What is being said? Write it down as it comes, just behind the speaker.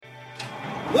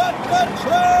Let the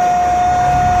truck!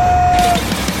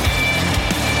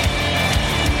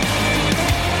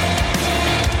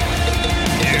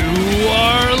 You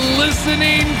are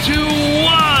listening to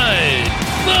What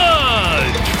the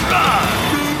Truck.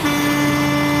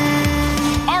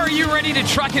 Are you ready to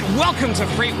truck it? Welcome to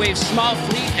FreightWaves Small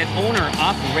Fleet and Owner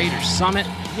Operator Summit.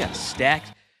 We got a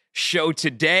stacked show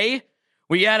today.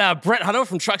 We got Brett Hutto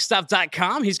from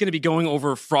truckstop.com. He's going to be going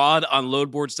over fraud on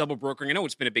load boards, double brokering. I know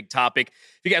it's been a big topic.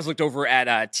 If you guys looked over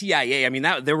at TIA, I mean,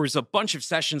 there was a bunch of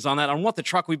sessions on that. On What the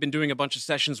Truck, we've been doing a bunch of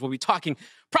sessions. We'll be talking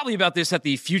probably about this at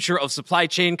the Future of Supply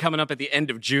Chain coming up at the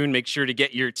end of June. Make sure to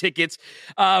get your tickets.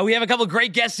 We have a couple of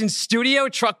great guests in studio.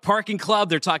 Truck Parking Club.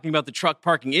 They're talking about the truck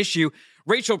parking issue.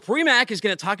 Rachel Premack is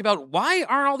going to talk about why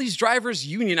aren't all these drivers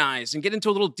unionized and get into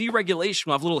a little deregulation.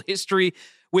 We'll have a little history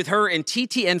with her, and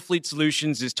TTN Fleet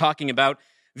Solutions is talking about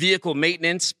vehicle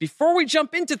maintenance. Before we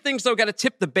jump into things, though, got to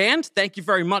tip the band. Thank you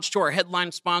very much to our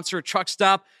headline sponsor, Truck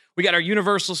Stop. We got our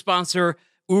universal sponsor,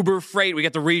 Uber Freight. We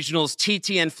got the regionals,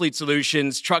 TTN Fleet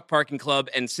Solutions, Truck Parking Club,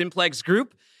 and Simplex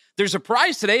Group. There's a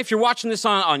prize today. If you're watching this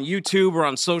on YouTube or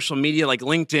on social media like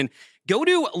LinkedIn, go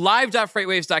to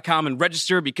live.freightwaves.com and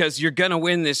register because you're going to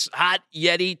win this hot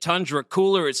Yeti Tundra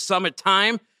cooler. It's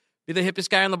summertime. Be the hippest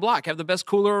guy on the block. Have the best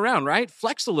cooler around, right?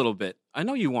 Flex a little bit. I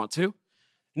know you want to.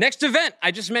 Next event,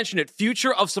 I just mentioned it,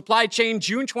 Future of Supply Chain,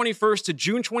 June 21st to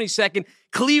June 22nd,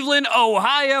 Cleveland,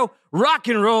 Ohio, Rock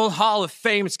and Roll Hall of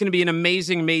Fame. It's going to be an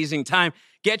amazing, amazing time.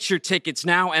 Get your tickets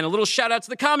now. And a little shout out to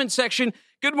the comment section.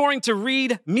 Good morning to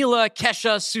Reed, Mila,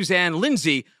 Kesha, Suzanne,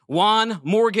 Lindsay, Juan,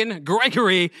 Morgan,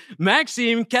 Gregory,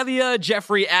 Maxime, Kevia,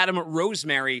 Jeffrey, Adam,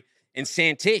 Rosemary, and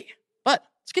Santee. But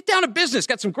let's get down to business.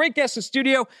 Got some great guests in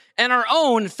studio and our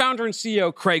own founder and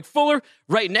CEO, Craig Fuller.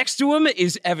 Right next to him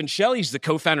is Evan Shell. He's the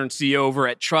co-founder and CEO over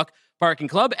at Truck Parking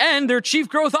Club, and their Chief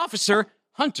Growth Officer,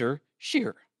 Hunter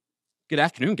Shearer. Good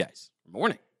afternoon, guys. Good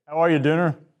morning. How are you,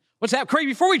 Dooner? What's up, Craig?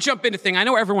 Before we jump into thing, I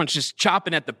know everyone's just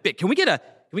chopping at the bit. Can we get a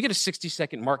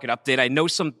 60-second market update? I know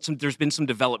some there's been some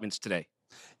developments today.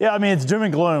 Yeah, I mean, it's doom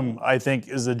and gloom, I think,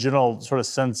 is the general sort of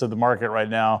sense of the market right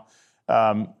now.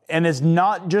 And it's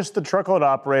not just the truckload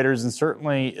operators, and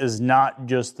certainly is not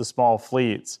just the small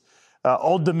fleets.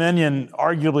 Old Dominion,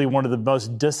 arguably one of the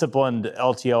most disciplined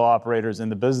LTL operators in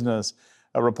the business,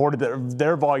 reported that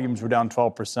their volumes were down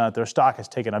 12%. Their stock has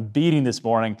taken a beating this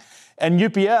morning. And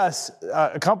UPS,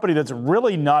 a company that's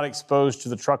really not exposed to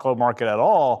the truckload market at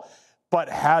all, but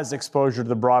has exposure to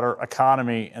the broader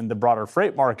economy and the broader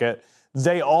freight market,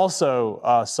 they also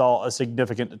saw a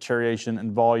significant deterioration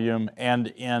in volume and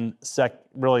in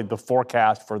really the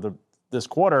forecast for this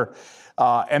quarter,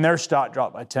 and their stock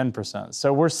dropped by 10%.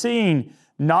 So we're seeing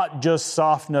not just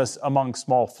softness among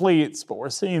small fleets, but we're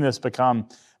seeing this become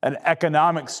an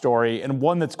economic story, and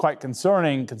one that's quite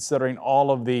concerning considering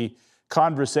all of the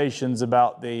conversations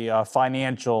about the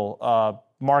financial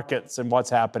markets and what's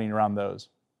happening around those.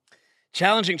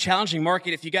 Challenging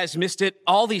market. If you guys missed it,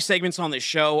 all these segments on this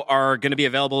show are going to be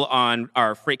available on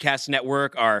our Freightcast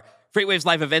network, our FreightWaves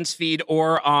live events feed,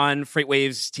 or on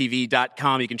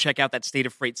FreightWavesTV.com. You can check out that State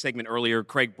of Freight segment earlier.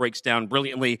 Craig breaks down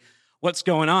brilliantly what's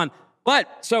going on.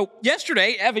 But so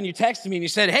yesterday, Evan, you texted me and you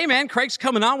said, hey, man, Craig's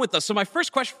coming on with us. So my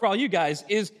first question for all you guys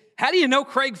is, how do you know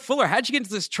Craig Fuller? How'd you get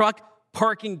into this truck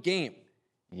parking game?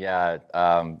 Yeah,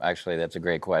 actually, that's a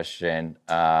great question.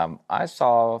 I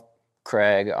saw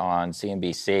Craig on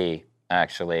CNBC,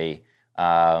 actually.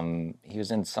 He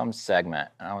was in some segment,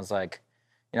 and I was like,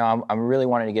 I'm really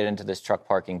wanting to get into this truck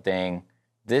parking thing.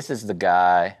 This is the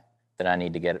guy that I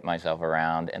need to get myself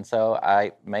around. And so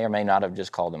I may or may not have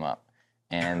just called him up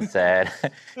and said,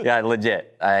 yeah,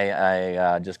 legit.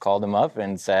 I just called him up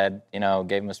and said,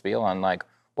 gave him a spiel on like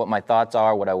what my thoughts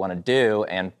are, what I want to do.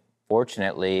 And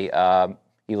fortunately,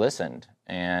 he listened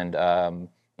and,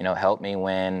 helped me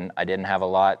when I didn't have a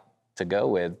lot to go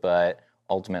with, but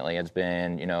ultimately it's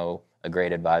been, a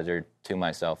great advisor to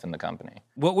myself and the company.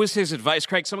 What was his advice,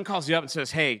 Craig? Someone calls you up and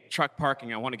says, hey, truck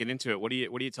parking, I want to get into it. What do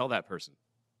you tell that person?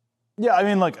 Yeah, I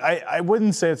mean, look, I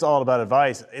wouldn't say it's all about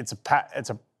advice. It's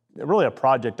really a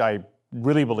project I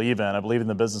really believe in. I believe in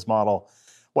the business model.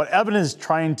 What Evan is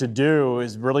trying to do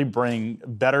is really bring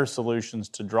better solutions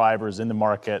to drivers in the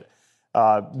market,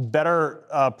 better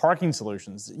parking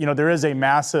solutions. There is a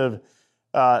massive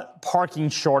parking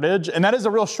shortage, and that is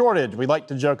a real shortage. We like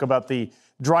to joke about the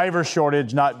driver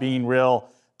shortage not being real.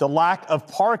 The lack of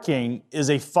parking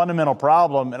is a fundamental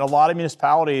problem, and a lot of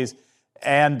municipalities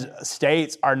and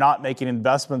states are not making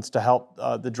investments to help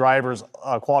the drivers'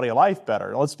 quality of life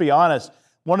better. Let's be honest,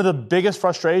 one of the biggest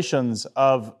frustrations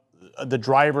of the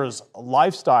driver's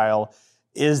lifestyle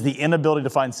is the inability to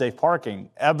find safe parking.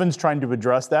 Evan's trying to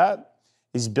address that.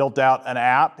 He's built out an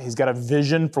app. He's got a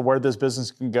vision for where this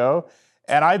business can go.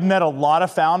 And I've met a lot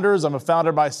of founders. I'm a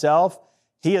founder myself.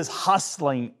 He is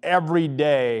hustling every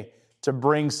day to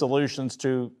bring solutions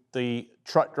to the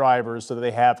truck drivers so that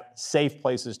they have safe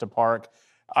places to park.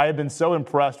 I have been so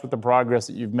impressed with the progress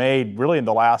that you've made really in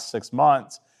the last 6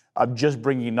 months of just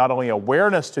bringing not only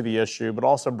awareness to the issue, but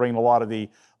also bringing a lot of the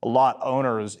lot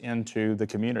owners into the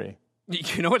community.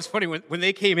 You know what's funny? When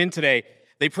they came in today,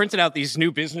 they printed out these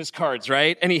new business cards,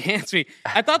 right? And he hands me,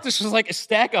 I thought this was like a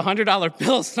stack of $100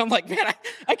 bills. And I'm like, man,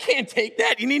 I can't take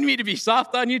that. You need me to be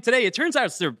soft on you today. It turns out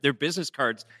it's their business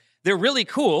cards. They're really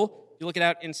cool. You're looking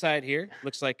out inside here.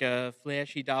 Looks like a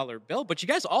flashy dollar bill. But you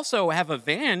guys also have a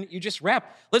van you just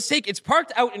wrapped. It's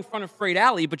parked out in front of Freight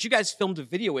Alley, but you guys filmed a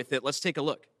video with it. Let's take a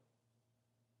look.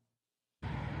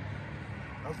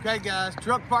 Okay, guys,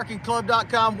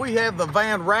 truckparkingclub.com. We have the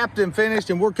van wrapped and finished,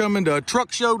 and we're coming to a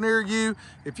truck show near you.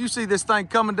 If you see this thing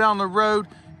coming down the road,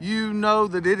 you know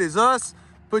that it is us.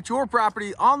 Put your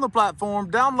property on the platform,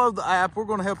 download the app. We're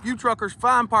going to help you truckers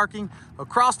find parking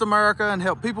across America and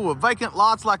help people with vacant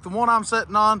lots like the one I'm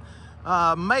sitting on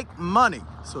make money.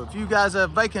 So if you guys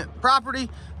have vacant property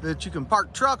that you can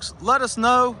park trucks, let us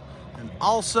know. And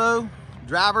also,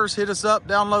 drivers, hit us up,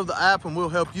 download the app, and we'll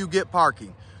help you get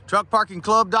parking.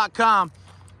 truckparkingclub.com.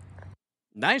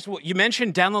 Nice. Well, you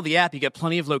mentioned download the app. You got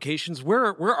plenty of locations.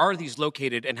 Where are these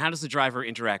located, and how does the driver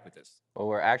interact with this? Well,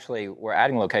 we're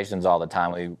adding locations all the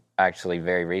time. We actually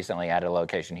very recently added a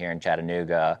location here in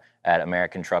Chattanooga at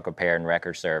American Truck Repair and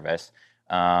Wrecker Service.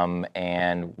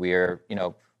 And we're,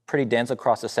 pretty dense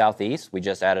across the Southeast. We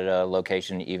just added a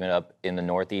location even up in the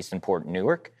Northeast in Port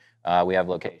Newark. We have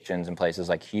locations in places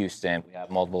like Houston. We have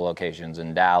multiple locations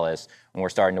in Dallas, and we're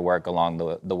starting to work along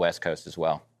the West Coast as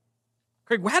well.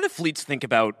 Craig, how do fleets think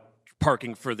about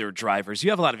parking for their drivers?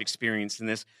 You have a lot of experience in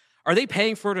this. Are they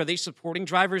paying for it? Are they supporting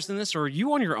drivers in this? Or are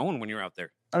you on your own when you're out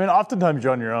there? I mean, oftentimes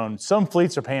you're on your own. Some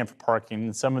fleets are paying for parking,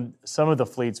 and some of the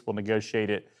fleets will negotiate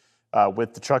it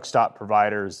with the truck stop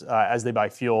providers. As they buy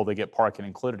fuel, they get parking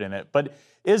included in it. But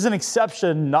it is an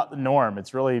exception, not the norm.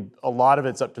 It's really, a lot of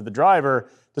it's up to the driver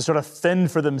to sort of fend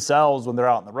for themselves when they're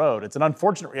out on the road. It's an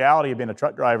unfortunate reality of being a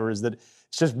truck driver is that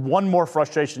it's just one more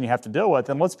frustration you have to deal with.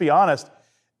 And let's be honest,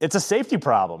 it's a safety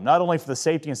problem, not only for the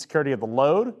safety and security of the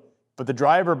load, but the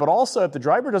driver, but also if the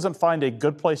driver doesn't find a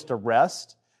good place to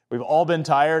rest. We've all been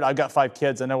tired. I've got 5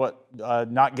 kids. I know what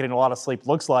not getting a lot of sleep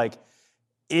looks like.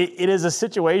 It is a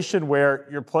situation where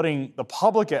you're putting the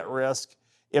public at risk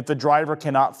if the driver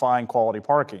cannot find quality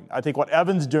parking. I think what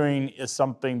Evan's doing is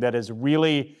something that is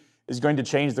going to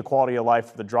change the quality of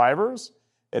life for the drivers.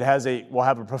 Will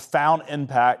have a profound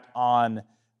impact on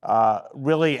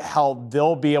really how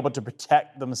they'll be able to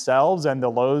protect themselves and the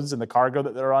loads and the cargo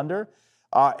that they're under.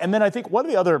 And then I think one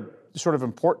of the other sort of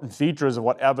important features of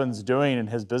what Evan's doing in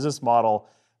his business model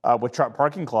with Truck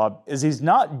Parking Club is he's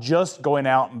not just going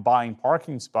out and buying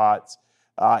parking spots.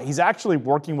 He's actually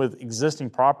working with existing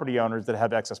property owners that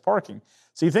have excess parking.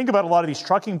 So you think about a lot of these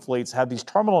trucking fleets have these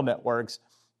terminal networks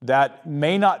that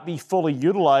may not be fully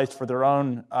utilized for their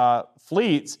own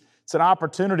fleets. It's an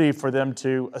opportunity for them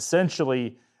to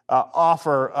essentially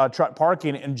offer truck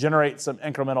parking and generate some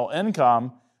incremental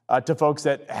income to folks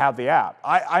that have the app.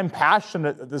 I'm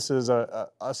passionate that this is a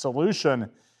solution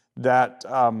that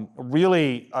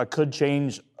really could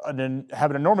change and have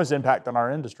an enormous impact on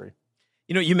our industry.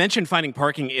 You mentioned finding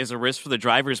parking is a risk for the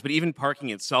drivers, but even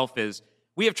parking itself is.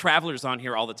 We have travelers on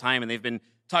here all the time, and they've been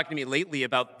talking to me lately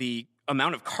about the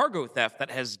amount of cargo theft that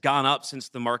has gone up since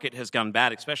the market has gone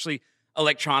bad, especially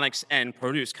electronics and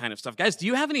produce kind of stuff. Guys, do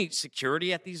you have any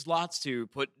security at these lots to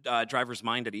put drivers'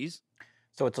 mind at ease?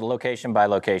 So it's a location by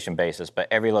location basis, but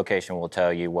every location will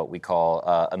tell you what we call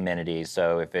amenities.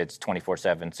 So if it's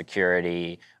 24/7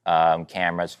 security,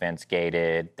 cameras, fence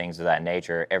gated, things of that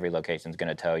nature, every location is going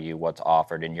to tell you what's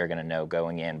offered, and you're going to know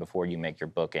going in before you make your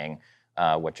booking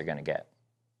what you're going to get.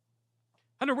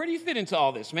 Hunter, where do you fit into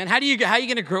all this, man? How are you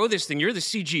going to grow this thing? You're the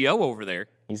CGO over there.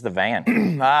 He's the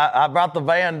van. I brought the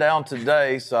van down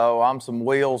today, so I'm some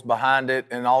wheels behind it,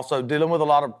 and also dealing with a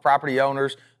lot of property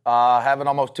owners. Having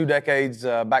almost 2 decades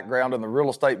background in the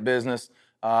real estate business,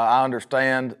 I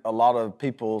understand a lot of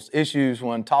people's issues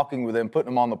when talking with them, putting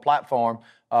them on the platform,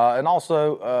 and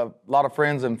also a lot of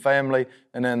friends and family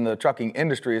and in the trucking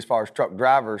industry as far as truck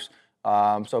drivers.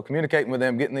 So communicating with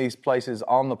them, getting these places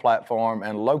on the platform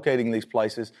and locating these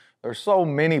places. There's so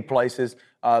many places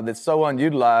that's so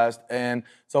unutilized and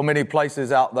so many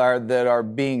places out there that are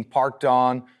being parked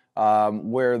on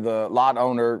where the lot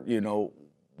owner,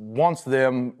 wants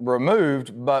them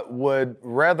removed, but would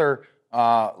rather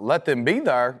let them be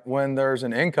there when there's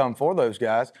an income for those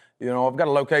guys. I've got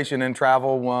a location in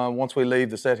travel once we leave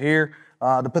the set here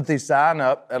to put these sign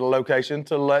up at a location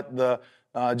to let the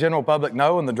general public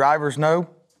know and the drivers know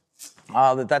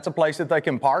that that's a place that they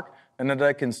can park and that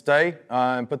they can stay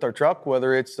and put their truck,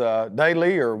 whether it's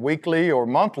daily or weekly or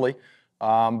monthly.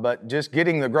 But just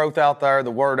getting the growth out there,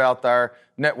 the word out there,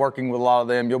 networking with a lot of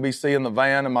them. You'll be seeing the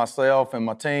van and myself and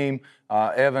my team,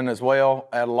 Evan as well,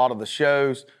 at a lot of the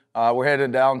shows. We're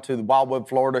headed down to the Wildwood,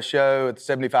 Florida show at the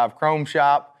 75 Chrome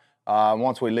Shop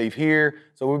once we leave here.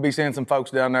 So we'll be seeing some folks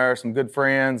down there, some good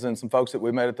friends and some folks that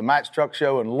we met at the Max Truck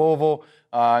Show in Louisville.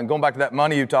 And going back to that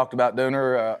money you talked about,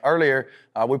 Dooner, earlier,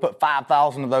 we put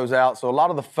 5,000 of those out. So a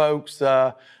lot of the folks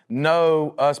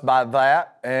know us by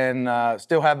that and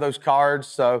still have those cards.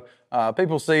 So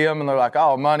people see them and they're like,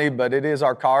 oh, money, but it is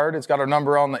our card. It's got our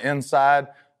number on the inside,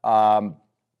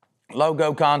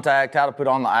 logo, contact, how to put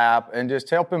on the app, and just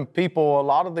helping people. A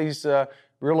lot of these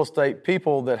real estate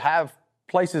people that have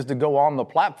places to go on the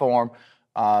platform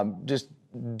just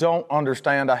don't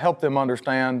understand. I help them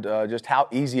understand just how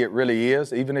easy it really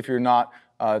is. Even if you're not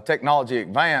technology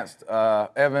advanced,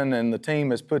 Evan and the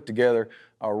team has put together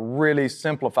a really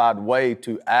simplified way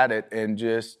to add it, and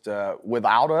just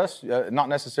without us, not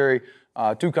necessary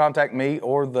to contact me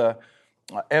or the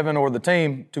Evan or the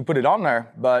team to put it on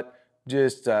there, but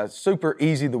just super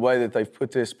easy the way that they've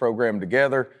put this program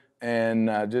together,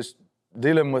 and just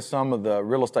dealing with some of the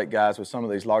real estate guys with some of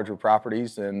these larger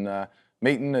properties and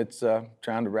meeting. It's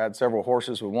trying to ride several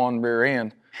horses with one rear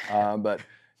end, but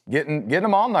getting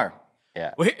them on there.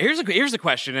 Yeah. Well, here's a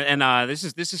question, and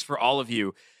this is for all of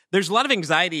you. There's a lot of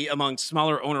anxiety among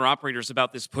smaller owner-operators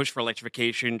about this push for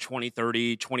electrification,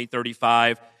 2030,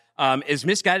 2035. As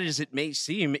misguided as it may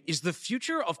seem, is the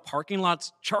future of parking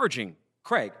lots charging?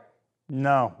 Craig?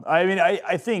 No. I mean,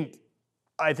 I think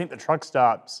the truck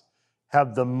stops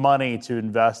have the money to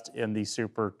invest in these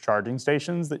super charging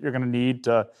stations that you're going to need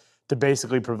to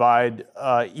basically provide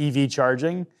EV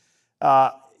charging.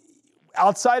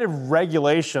 Outside of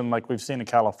regulation, like we've seen in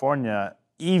California,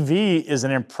 EV is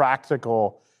an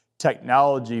impractical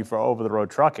technology for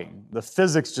over-the-road trucking. The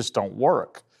physics just don't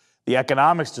work. The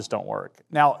economics just don't work.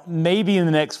 Now, maybe in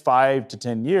the next 5 to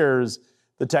 10 years,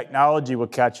 the technology will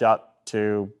catch up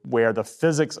to where the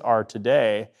physics are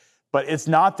today, but it's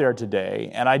not there today.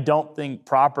 And I don't think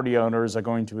property owners are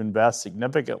going to invest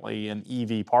significantly in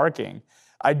EV parking.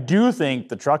 I do think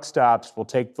the truck stops will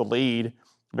take the lead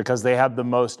because they have the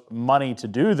most money to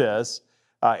do this.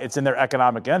 It's in their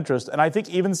economic interest. And I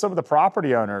think even some of the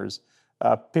property owners,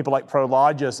 people like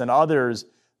Prologis and others,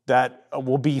 that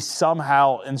will be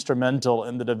somehow instrumental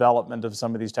in the development of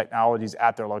some of these technologies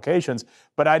at their locations.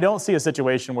 But I don't see a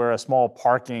situation where a small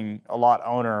parking lot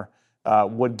owner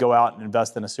would go out and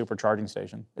invest in a supercharging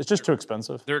station. It's just too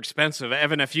expensive. They're expensive.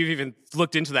 Evan, if you've even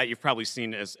looked into that, you've probably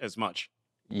seen as much.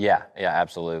 Yeah,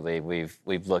 absolutely. We've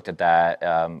looked at that,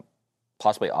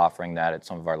 possibly offering that at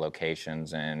some of our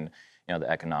locations, and the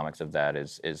economics of that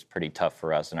is pretty tough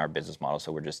for us in our business model.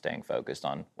 So we're just staying focused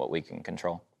on what we can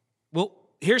control. Well,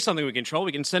 here's something we control.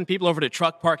 We can send people over to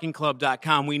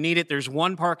truckparkingclub.com. We need it. There's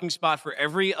one parking spot for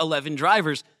every 11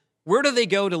 drivers. Where do they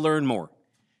go to learn more?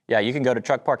 Yeah, you can go to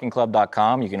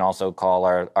truckparkingclub.com. You can also call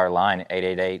our line,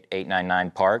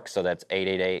 888-899-PARK. So that's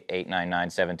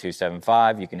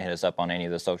 888-899-7275. You can hit us up on any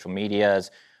of the social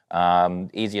medias.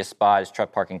 Easiest spot is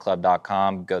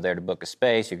truckparkingclub.com. Go there to book a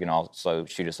space. You can also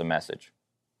shoot us a message.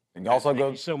 You can also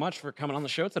Thank you so much for coming on the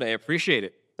show today. I appreciate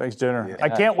it. Thanks, Dooner. Yeah. I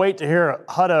can't wait to hear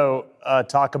Hutto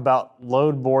talk about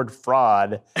load board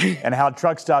fraud and how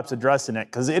truck stops addressing it,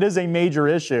 because it is a major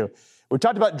issue. We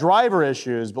talked about driver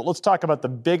issues, but let's talk about the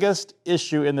biggest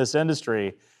issue in this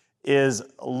industry is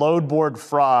load board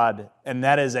fraud, and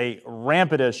that is a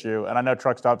rampant issue, and I know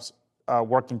truck stops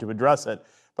working to address it,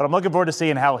 but I'm looking forward to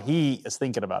seeing how he is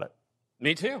thinking about it.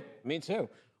 Me too.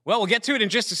 Well, we'll get to it in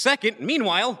just a second.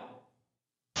 Meanwhile...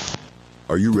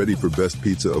 Are you ready for best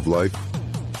pizza of life?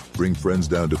 Bring friends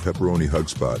down to Pepperoni Hug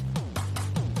Spot.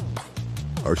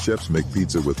 Our chefs make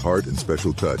pizza with heart and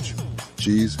special touch.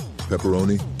 Cheese,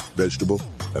 pepperoni, vegetable,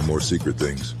 and more secret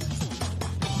things.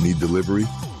 Need delivery?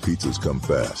 Pizzas come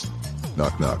fast.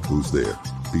 Knock, knock, who's there?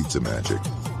 Pizza magic.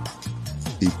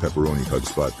 Eat Pepperoni Hug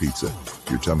Spot pizza.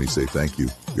 Your tummy say thank you.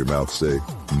 Your mouth say,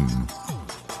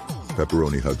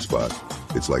 Pepperoni Hug Spot.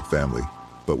 It's like family,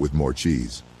 but with more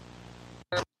cheese.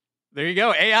 There you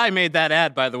go. AI made that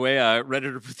ad, by the way.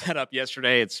 Redditor put that up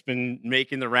yesterday. It's been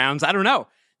making the rounds. I don't know.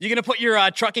 You going to put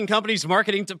your trucking company's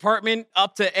marketing department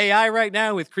up to AI right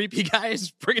now with creepy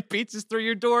guys bringing pizzas through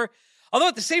your door? Although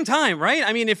at the same time, right?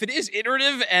 I mean, if it is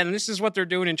iterative and this is what they're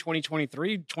doing in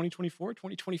 2023, 2024,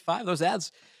 2025, those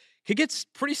ads could get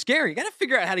pretty scary. You got to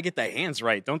figure out how to get the hands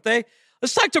right, don't they?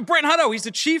 Let's talk to Brent Hutto. He's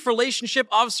the Chief Relationship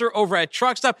Officer over at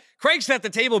Truckstop. Craig's at the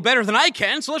table better than I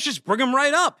can, so let's just bring him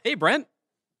right up. Hey, Brent.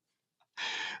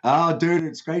 Oh, dude,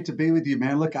 it's great to be with you,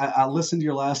 man. Look, I listened to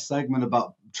your last segment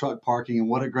about truck parking and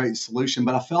what a great solution,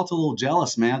 but I felt a little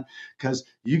jealous, man, because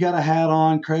you got a hat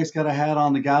on, Craig's got a hat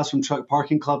on, the guys from Truck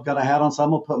Parking Club got a hat on, so I'm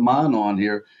going to put mine on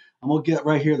here. I'm going to get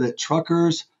right here that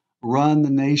truckers run the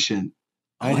nation.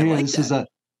 Right here, like this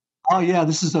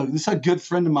is a good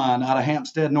friend of mine out of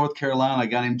Hampstead, North Carolina, a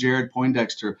guy named Jared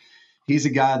Poindexter. He's a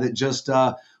guy that just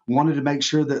wanted to make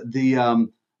sure that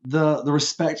the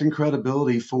respect and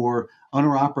credibility for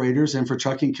owner-operators and for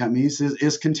trucking companies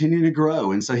is continuing to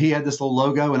grow. And so he had this little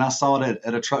logo, and I saw it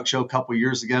at a truck show a couple of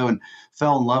years ago and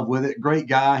fell in love with it. Great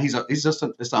guy. He's just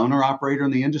an owner-operator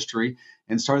in the industry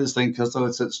and started this thing because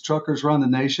it's truckers run the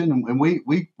nation, and we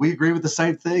agree with the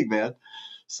same thing, man.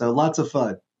 So lots of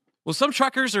fun. Well, some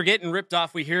truckers are getting ripped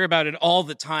off. We hear about it all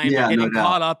the time. Yeah, They're getting no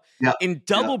caught up Yeah. in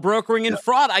double brokering and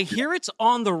fraud. I hear it's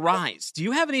on the rise. Do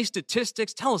you have any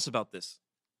statistics? Tell us about this.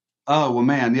 Oh, well,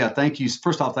 man, yeah, thank you.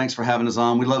 First off, thanks for having us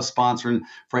on. We love sponsoring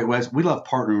FreightWaves. We love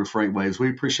partnering with FreightWaves.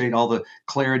 We appreciate all the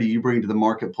clarity you bring to the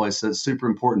marketplace. That's super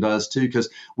important to us, too, because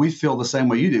we feel the same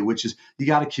way you do, which is you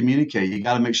got to communicate. You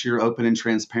got to make sure you're open and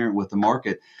transparent with the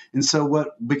market. And so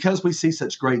because we see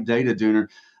such great data, Dooner,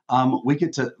 we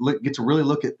get to really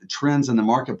look at the trends in the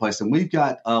marketplace, and we've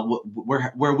got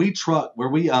where we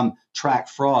track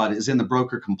fraud is in the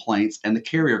broker complaints and the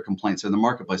carrier complaints in the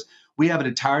marketplace. We have an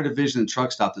entire division in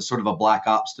Truckstop that's sort of a black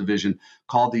ops division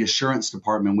called the Assurance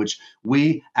Department, which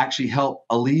we actually help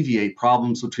alleviate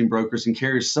problems between brokers and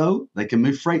carriers so they can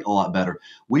move freight a lot better.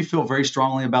 We feel very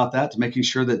strongly about that, to making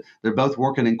sure that they're both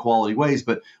working in quality ways.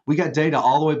 But we got data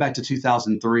all the way back to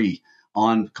 2003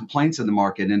 on complaints in the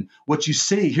market. And what you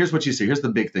see, here's what you see. Here's the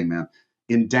big thing, man.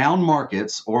 In down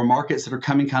markets or markets that are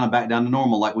coming kind of back down to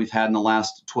normal, like we've had in the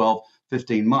last 12,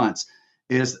 15 months,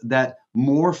 is that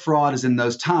more fraud is in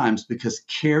those times because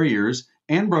carriers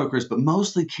and brokers, but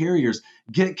mostly carriers,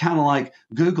 get kind of like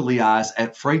googly eyes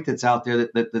at freight that's out there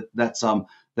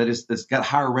that's got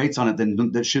higher rates on it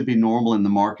than that should be normal in the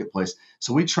marketplace.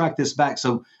 So we track this back.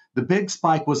 So the big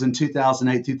spike was in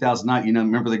 2008, 2009.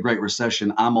 Remember the Great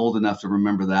Recession. I'm old enough to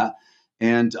remember that.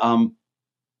 And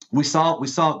we saw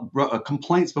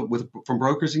complaints from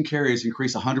brokers and carriers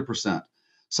increase 100%.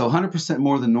 So 100%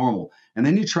 more than normal. And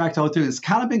then you tracked all through. It's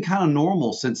kind of been kind of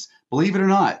normal since, believe it or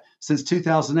not, since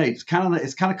 2008. It's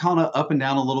kind of up and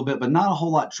down a little bit, but not a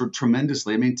whole lot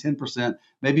tremendously. I mean, 10%,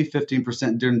 maybe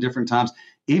 15% during different times.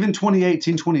 Even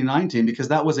 2018, 2019, because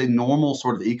that was a normal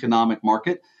sort of economic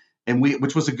market, and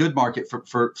which was a good market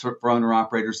for owner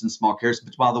operators and small carriers.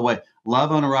 But by the way,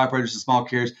 love owner operators and small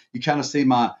carriers. You kind of see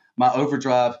my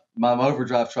overdrive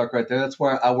truck right there. That's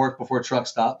where I worked before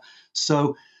Truckstop.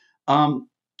 So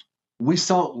we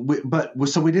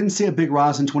didn't see a big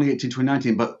rise in 2018,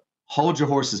 2019, but hold your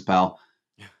horses, pal.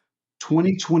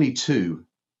 2022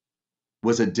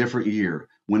 was a different year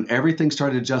when everything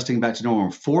started adjusting back to normal.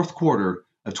 Fourth quarter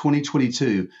of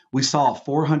 2022, we saw a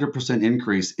 400%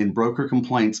 increase in broker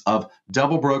complaints of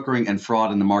double brokering and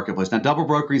fraud in the marketplace. Now, double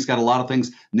brokering's got a lot of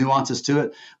things, nuances to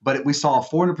it, but we saw a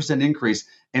 400% increase,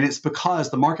 and it's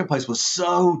because the marketplace was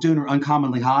so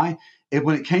uncommonly high.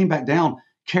 When it came back down,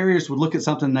 carriers would look at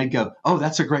something and they'd go, "Oh,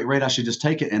 that's a great rate. I should just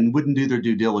take it," and wouldn't do their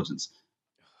due diligence.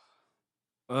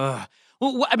 Well,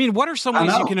 I mean, what are some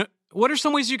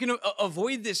ways you can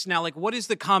avoid this now? Like, what is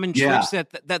the common tricks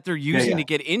that they're using to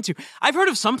get into? I've heard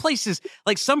of some places,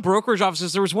 like some brokerage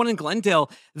offices. There was one in Glendale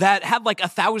that had like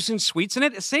 1,000 suites in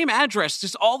it, same address,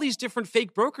 just all these different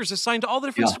fake brokers assigned to all the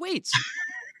different suites.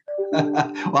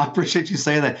 Well, I appreciate you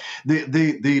saying that.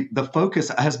 The focus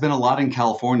has been a lot in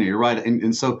California, you're right,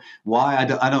 and so why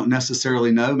I don't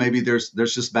necessarily know. Maybe there's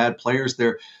just bad players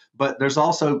there, but there's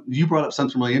also, you brought up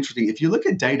something really interesting. If you look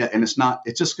at data and it's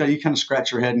just you kind of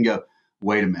scratch your head and go,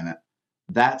 wait a minute,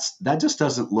 that just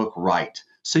doesn't look right.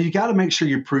 So you got to make sure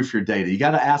you proof your data. You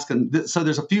got to ask them. So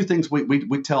there's a few things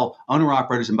we tell owner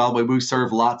operators, and by the way, we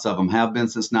serve lots of them, have been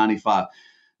since '95.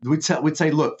 We'd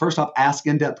say, look, first off, ask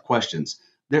in-depth questions.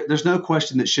 There's no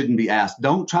question that shouldn't be asked.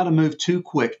 Don't try to move too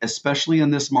quick, especially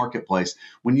in this marketplace.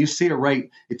 When you see a rate,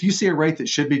 if you see a rate that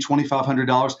should be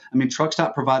 $2,500, I mean,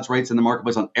 Truckstop provides rates in the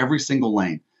marketplace on every single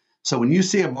lane. So when you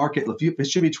see a market, if it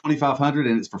should be $2,500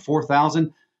 and it's for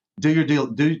 $4,000, do your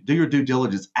due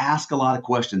diligence. Ask a lot of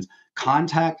questions.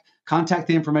 Contact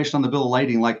the information on the bill of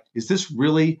lading. Like, is this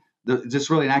really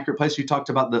an accurate place? You talked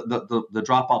about the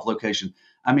drop-off location.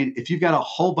 I mean, if you've got a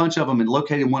whole bunch of them and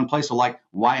located in one place, or like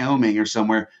Wyoming or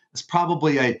somewhere, it's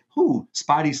probably a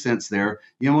spidey sense there.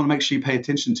 You want to make sure you pay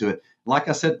attention to it. Like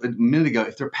I said a minute ago,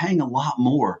 if they're paying a lot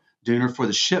more, Dooner, for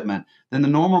the shipment, then the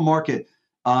normal market,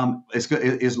 It's good.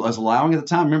 Is allowing at the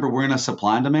time. Remember, we're in a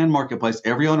supply and demand marketplace.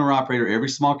 Every owner operator, every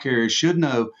small carrier should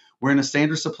know we're in a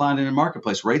standard supply and demand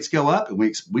marketplace. Rates go up, and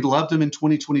we loved them in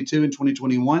 2022 and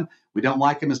 2021. We don't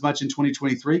like them as much in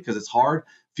 2023 because it's hard.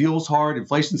 Fuel's hard.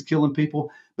 Inflation's killing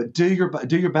people. But do your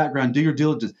background, do your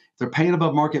diligence. If they're paying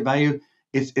above market value,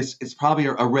 it's probably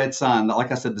a red sign.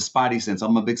 Like I said, the Spidey sense.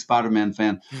 I'm a big Spider-Man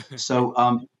fan. So,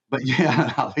 but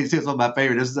yeah, it's one of my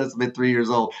favorites. That's been 3 years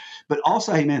old. But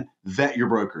also, hey man, vet your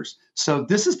brokers. So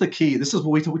this is the key. This is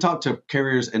what we talk to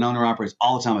carriers and owner operators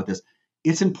all the time about this.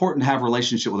 It's important to have a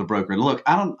relationship with a broker. And look,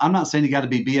 I'm not saying you got to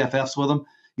be BFFs with them,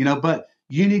 but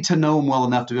you need to know them well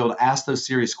enough to be able to ask those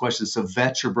serious questions. So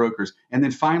vet your brokers. And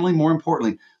then finally, more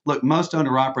importantly, look, most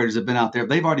owner operators have been out there.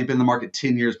 They've already been in the market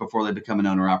 10 years before they become an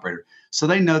owner operator. So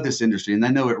they know this industry and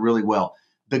they know it really well.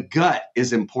 The gut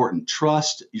is important.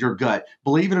 Trust your gut.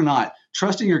 Believe it or not,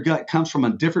 trusting your gut comes from a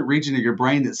different region of your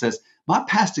brain that says, my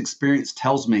past experience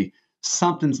tells me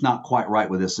something's not quite right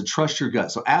with this. So trust your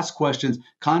gut. So ask questions,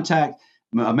 contact,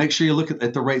 make sure you look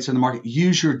at the rates in the market,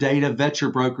 use your data, vet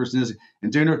your brokers,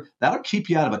 and that'll keep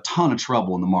you out of a ton of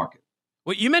trouble in the market.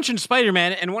 Well, you mentioned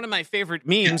Spider-Man, and one of my favorite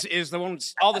memes is the one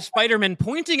with all the Spider-Men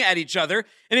pointing at each other.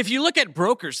 And if you look at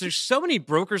brokers, there's so many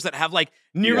brokers that have like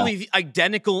nearly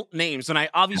identical names. And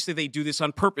obviously they do this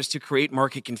on purpose to create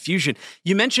market confusion.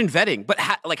 You mentioned vetting, but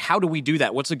how do we do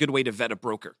that? What's a good way to vet a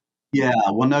broker? Yeah,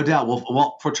 well, no doubt.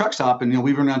 Well, for Truck Stop, and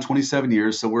we've been around 27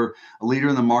 years, so we're a leader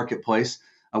in the marketplace.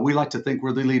 We like to think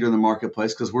we're the leader in the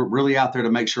marketplace because we're really out there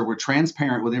to make sure we're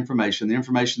transparent with information, the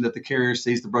information that the carrier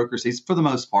sees, the broker sees, for the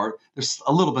most part. There's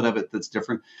a little bit of it that's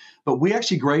different, but we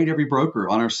actually grade every broker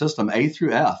on our system, A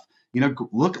through F.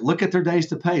 Look at their days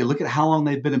to pay. Look at how long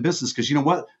they've been in business, because you know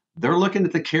what? They're looking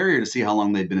at the carrier to see how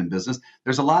long they've been in business.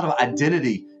 There's a lot of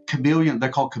identity chameleon. They're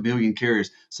called chameleon carriers.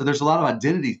 So there's a lot of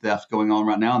identity theft going on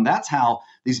right now, and that's how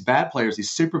these bad players, these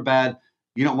super bad.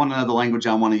 You don't want to know the language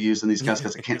I want to use in these guys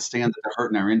because I can't stand that they're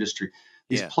hurting our industry.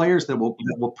 These players that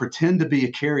will pretend to be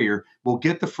a carrier will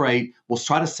get the freight, will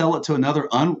try to sell it to another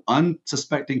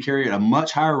unsuspecting carrier at a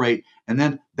much higher rate, and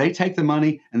then they take the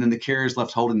money, and then the carrier's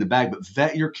left holding the bag. But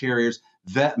vet your carriers,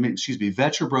 vet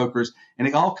your brokers, and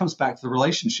it all comes back to the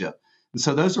relationship. And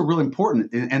so those are really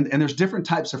important. And there's different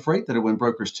types of freight that are with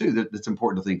brokers too that's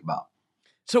important to think about.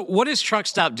 So what is Truck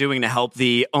Stop doing to help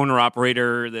the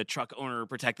owner-operator, the truck owner,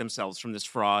 protect themselves from this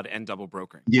fraud and double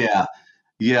brokering? Yeah.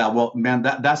 Well, man,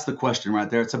 that's the question right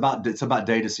there. It's about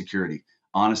data security.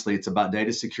 Honestly, it's about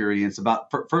data security. And it's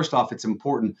about, first off, it's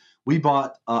important. We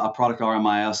bought a product,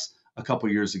 RMIS, a couple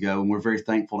of years ago, and we're very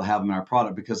thankful to have them in our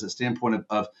product because at the standpoint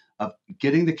of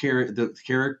getting the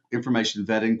carrier information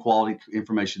vetted, quality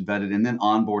information vetted, and then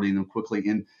onboarding them quickly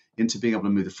into being able to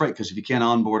move the freight. Because if you can't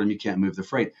onboard them, you can't move the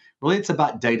freight. Really, it's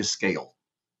about data scale.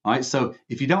 All right. So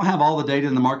if you don't have all the data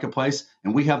in the marketplace,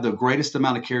 and we have the greatest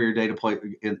amount of carrier data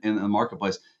in the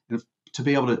marketplace, and to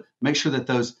be able to make sure that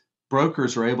those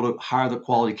brokers are able to hire the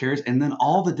quality carriers, and then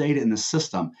all the data in the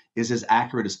system is as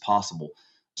accurate as possible.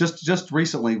 Just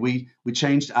recently, we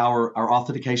changed our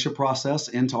authentication process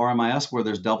into RMIS, where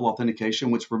there's double authentication,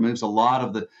 which removes a lot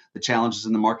of the challenges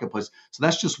in the marketplace. So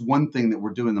that's just one thing that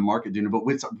we're doing in the market, but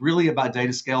it's really about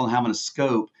data scale and having a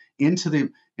scope into the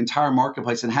entire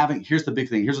marketplace and here's the big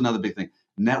thing. Here's another big thing: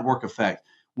 network effect.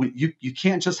 You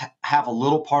can't just have a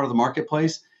little part of the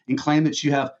marketplace and claim that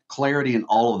you have clarity in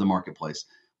all of the marketplace.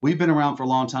 We've been around for a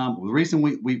long time. The reason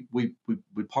we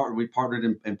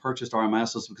partnered and purchased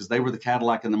RMIS was because they were the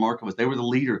Cadillac in the market. They were the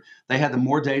leader. They had the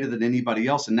more data than anybody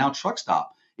else. And now Truck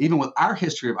Stop, even with our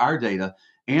history of our data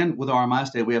and with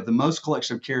RMIS data, we have the most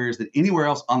collection of carriers than anywhere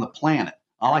else on the planet.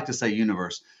 I like to say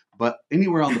universe, but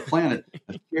anywhere on the planet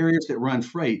of carriers that run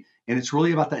freight. And it's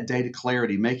really about that data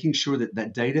clarity, making sure that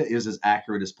that data is as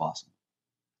accurate as possible.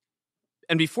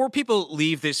 And before people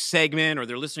leave this segment, or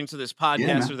they're listening to this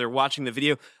podcast, or they're watching the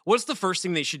video, what's the first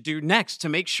thing they should do next to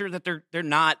make sure that they're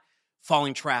not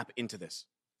falling trap into this?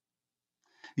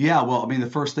 Yeah, well, I mean, the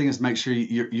first thing is make sure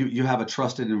you have a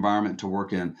trusted environment to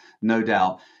work in, no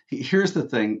doubt. Here's the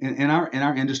thing: in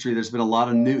our industry, there's been a lot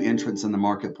of new entrants in the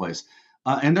marketplace,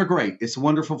 and they're great. It's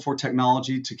wonderful for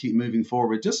technology to keep moving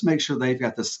forward. Just make sure they've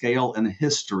got the scale and the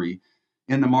history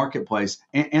in the marketplace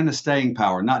and the staying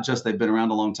power, not just they've been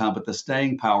around a long time, but the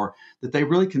staying power that they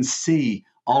really can see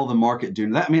all of the market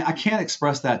doing that. I mean, I can't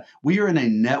express that. We are in a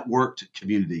networked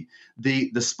community.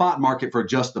 The spot market for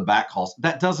just the backhauls,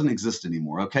 that doesn't exist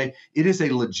anymore, okay? It is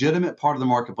a legitimate part of the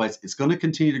marketplace. It's going to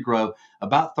continue to grow.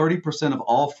 About 30% of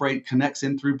all freight connects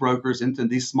in through brokers into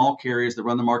these small carriers that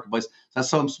run the marketplace.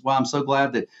 That's why I'm so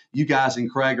glad that you guys and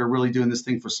Craig are really doing this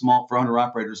thing for owner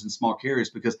operators and small carriers,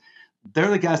 because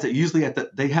they're the guys that usually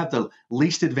they have the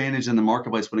least advantage in the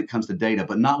marketplace when it comes to data,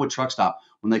 but not with TruckStop.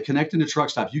 When they connect into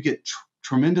TruckStop, you get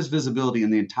tremendous visibility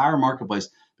in the entire marketplace,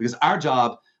 because our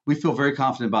job, we feel very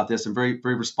confident about this and very,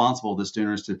 very responsible this,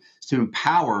 Dooner, is to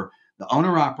empower the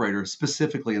owner operator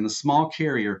specifically and the small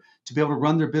carrier to be able to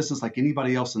run their business like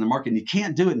anybody else in the market. And you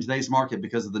can't do it in today's market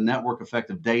because of the network effect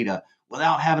of data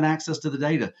without having access to the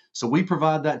data. So we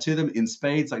provide that to them in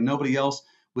spades like nobody else,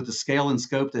 with the scale and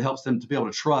scope that helps them to be able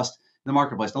to trust the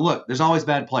marketplace. Now, look, there's always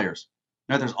bad players.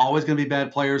 Now, there's always going to be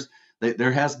bad players.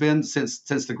 There has been since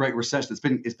the Great Recession.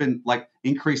 It's been like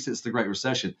increased since the Great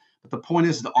Recession. But the point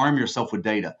is to arm yourself with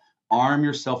data. Arm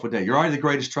yourself with data. You're already the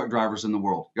greatest truck drivers in the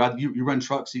world. You run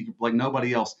trucks like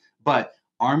nobody else. But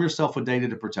arm yourself with data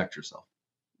to protect yourself.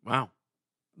 Wow.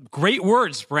 Great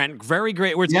words, Brent. Very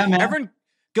great words. Yeah, man. Everyone,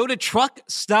 go to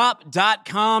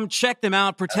truckstop.com. Check them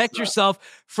out. Protect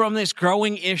yourself from this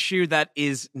growing issue that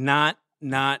is not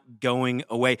going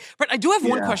away. Brent, I do have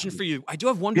one question for you. I do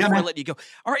have one before I let you go.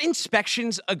 Are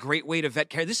inspections a great way to vet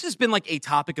carrier? This has been like a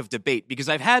topic of debate, because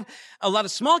I've had a lot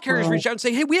of small carriers reach out and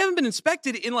say, hey, we haven't been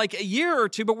inspected in like a year or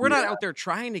two, but we're not out there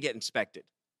trying to get inspected.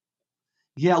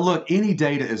 Yeah, look, any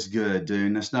data is good,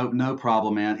 dude. That's no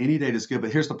problem, man. Any data is good,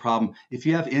 but here's the problem. If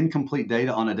you have incomplete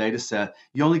data on a data set,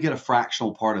 you only get a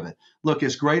fractional part of it. Look,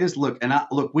 as great as we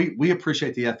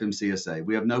appreciate the FMCSA.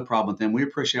 We have no problem with them. We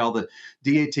appreciate all the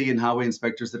DAT and highway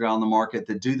inspectors that are on the market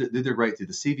that do their great through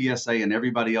the CVSA and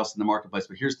everybody else in the marketplace.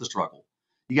 But here's the struggle.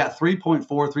 You got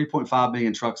 3.5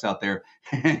 million trucks out there,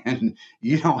 and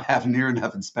you don't have near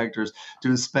enough inspectors to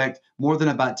inspect more than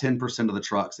about 10% of the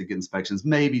trucks that get inspections,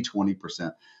 maybe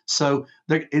 20%. So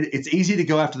it's easy to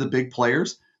go after the big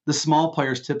players. The small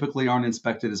players typically aren't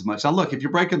inspected as much. Now, look, if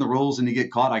you're breaking the rules and you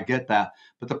get caught, I get that.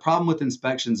 But the problem with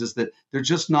inspections is that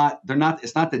it's not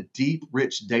the deep,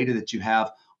 rich data that you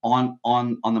have on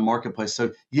the marketplace.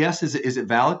 So yes, is it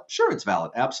valid? Sure, it's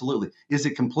valid. Absolutely. Is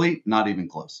it complete? Not even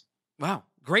close. Wow.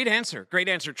 Great answer. Great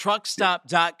answer.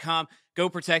 Truckstop.com. Go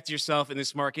protect yourself in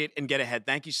this market and get ahead.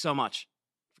 Thank you so much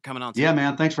for coming on today. Yeah,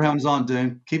 man. Thanks for having us on,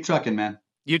 Dune. Keep trucking, man.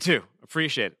 You too.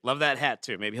 Appreciate it. Love that hat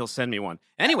too. Maybe he'll send me one.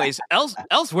 Anyways,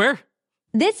 elsewhere.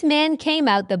 This man came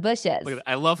out the bushes. Look at that.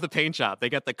 I love the paint job. They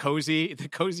got the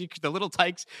little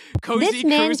Tykes cozy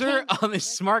cruiser on this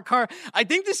smart car. I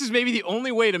think this is maybe the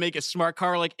only way to make a smart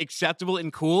car like acceptable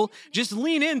and cool. Just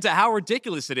lean into how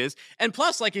ridiculous it is. And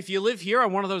plus, like if you live here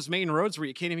on one of those main roads where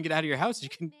you can't even get out of your house,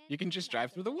 you can just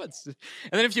drive through the woods. And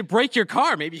then if you break your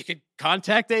car, maybe you could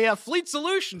contact a fleet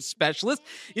solutions specialist.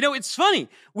 You know, it's funny.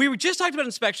 We were just talked about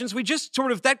inspections. We just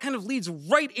that kind of leads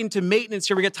right into maintenance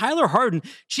here. We got Tyler Harden,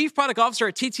 Chief Product Officer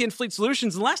at TTN Fleet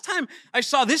Solutions. And last time I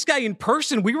saw this guy in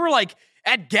person, we were like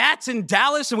at GATS in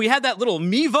Dallas, and we had that little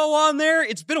Mevo on there.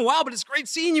 It's been a while, but it's great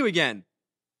seeing you again.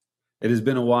 It has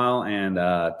been a while, and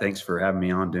thanks for having me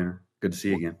on, Dinner. Good to see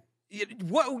you again.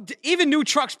 Even new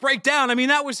trucks break down. I mean,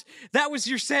 that was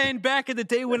your saying back in the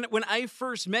day when I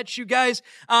first met you guys.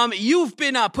 You've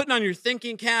been putting on your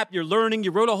thinking cap. You're learning.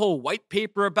 You wrote a whole white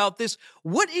paper about this.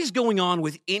 What is going on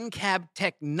with in-cab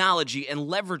technology and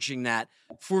leveraging that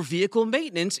for vehicle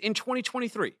maintenance in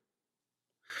 2023?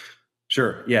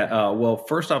 Sure. Yeah. Well,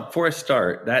 first off, before I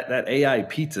start, that AI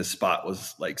pizza spot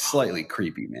was like slightly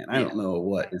creepy, man. I don't know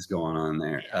what is going on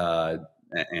there.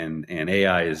 And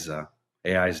AI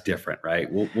is different, right?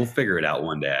 We'll figure it out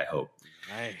one day, I hope.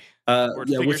 Right. With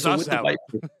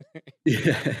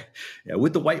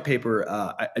the white paper,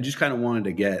 I just kind of wanted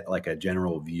to get like a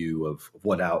general view of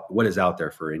what is out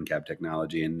there for in-cab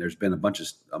technology. And there's been a bunch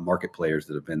of market players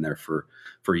that have been there for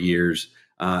years.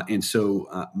 And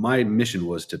so my mission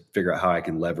was to figure out how I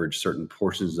can leverage certain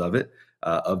portions of it,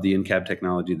 of the in-cab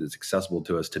technology that's accessible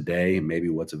to us today, and maybe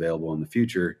what's available in the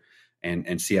future,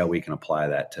 and see how we can apply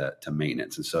that to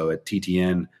maintenance. And so at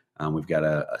TTN, we've got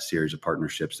a series of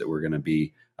partnerships that we're going to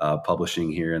be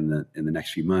publishing here in the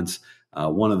next few months.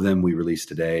 One of them we released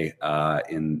today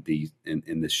in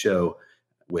this show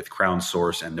with Crown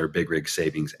Source and their Big Rig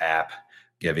Savings app,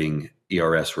 giving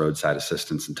ERS roadside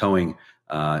assistance and towing,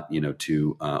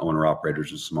 to owner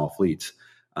operators and small fleets.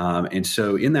 And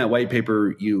so in that white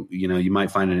paper, you might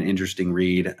find an interesting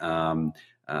read.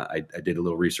 I did a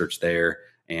little research there.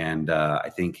 And I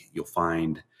think you'll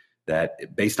find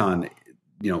that based on,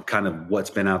 kind of what's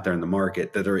been out there in the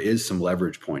market, that there is some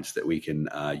leverage points that we can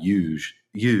use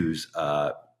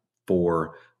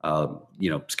for,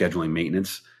 scheduling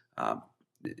maintenance,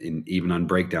 even on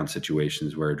breakdown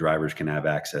situations where drivers can have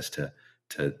access to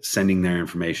sending their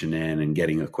information in and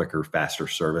getting a quicker, faster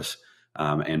service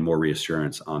and more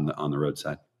reassurance on the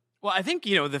roadside. Well, I think,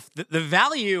 the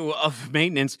value of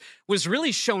maintenance was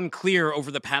really shown clear over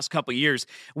the past couple of years.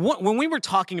 When we were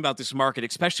talking about this market,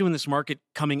 especially when this market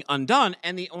coming undone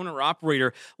and the owner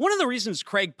operator, one of the reasons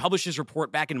Craig published his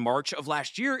report back in March of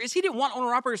last year is he didn't want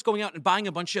owner operators going out and buying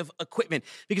a bunch of equipment,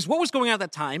 because what was going on at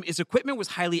that time is equipment was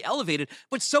highly elevated,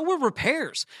 but so were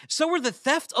repairs. So were the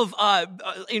theft of,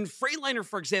 in Freightliner,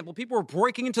 for example, people were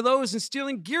breaking into those and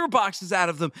stealing gearboxes out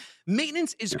of them.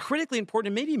 Maintenance is critically important,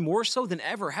 and maybe more so than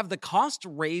ever. Have the cost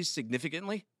raised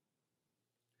significantly?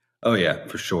 Oh yeah,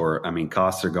 for sure. I mean,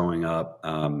 costs are going up.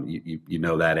 You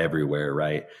know that everywhere,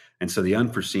 right? And so the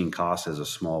unforeseen cost as a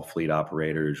small fleet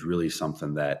operator is really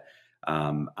something that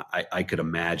I could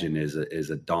imagine is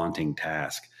a daunting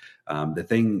task. The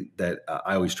thing that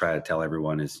I always try to tell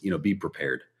everyone is, be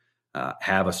prepared,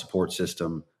 have a support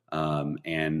system,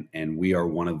 and we are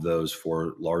one of those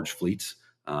for large fleets.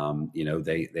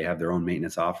 They have their own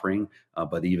maintenance offering,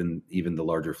 but even the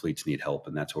larger fleets need help,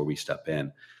 and that's where we step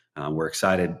in. We're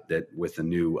excited that with the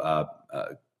new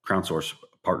CrownSource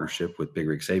partnership with Big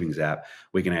Rig Savings app,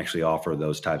 we can actually offer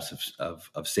those types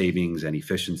of savings and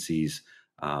efficiencies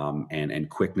and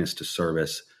quickness to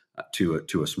service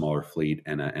to a smaller fleet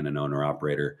and an owner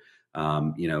operator.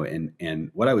 And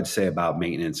what I would say about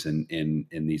maintenance in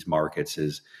these markets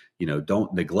is,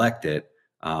 don't neglect it.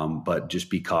 But just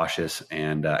be cautious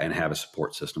and have a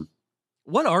support system.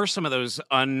 What are some of those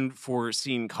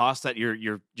unforeseen costs that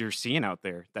you're seeing out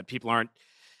there that people aren't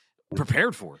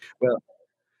prepared for? Well,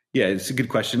 yeah, it's a good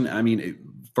question. I mean,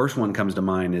 first one comes to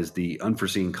mind is the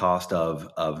unforeseen cost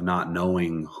of not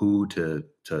knowing who to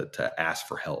ask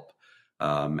for help,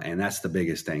 and that's the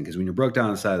biggest thing, because when you're broke down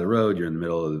on the side of the road, you're in the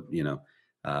middle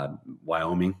of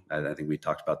Wyoming. I think we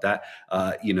talked about that.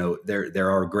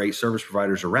 There are great service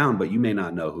providers around, but you may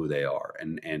not know who they are,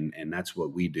 and that's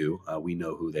what we do. We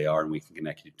know who they are, and we can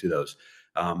connect you to those.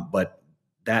 But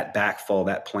that backfall,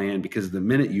 that plan, because the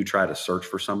minute you try to search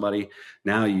for somebody,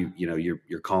 now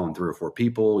you're calling 3 or 4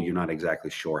 people. You're not exactly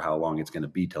sure how long it's going to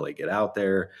be till they get out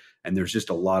there, and there's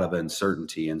just a lot of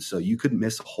uncertainty, and so you could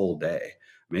miss a whole day,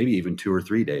 maybe even 2 or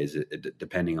 3 days,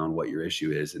 depending on what your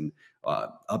issue is. And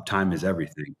uptime is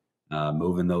everything.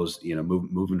 Moving those,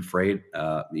 moving freight,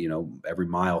 every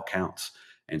mile counts.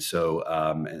 And so,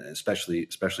 especially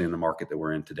in the market that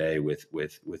we're in today, with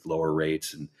lower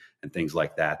rates and things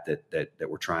like that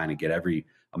we're trying to get every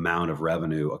amount of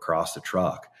revenue across the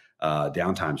truck.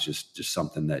 Downtime is just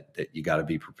something that you got to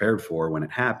be prepared for when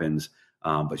it happens.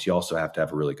 But you also have to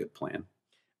have a really good plan.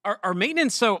 Our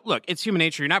maintenance, so look, it's human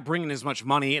nature. You're not bringing as much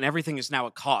money, and everything is now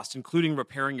a cost, including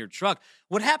repairing your truck.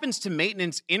 What happens to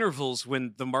maintenance intervals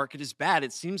when the market is bad?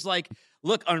 It seems like,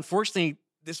 look, unfortunately,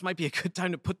 this might be a good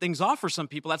time to put things off for some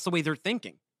people. That's the way they're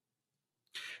thinking.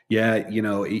 Yeah,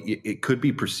 it could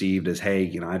be perceived as,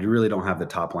 hey, I really don't have the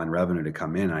top line revenue to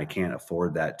come in. I can't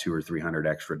afford that $200 or $300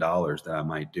 extra dollars that I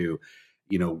might do.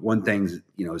 One thing's,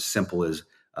 as simple as,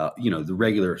 the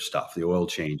regular stuff, the oil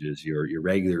changes, your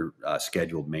regular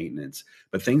scheduled maintenance,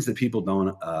 but things that people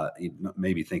don't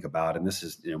maybe think about. And this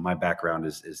is, my background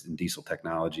is in diesel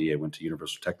technology. I went to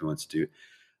Universal Technical Institute.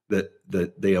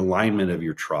 The alignment of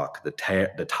your truck, the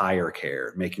tire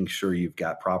care, making sure you've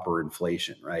got proper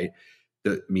inflation, right?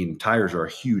 Tires are a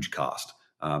huge cost.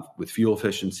 With fuel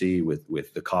efficiency,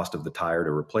 with the cost of the tire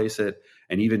to replace it,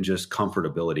 and even just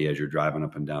comfortability as you're driving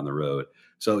up and down the road.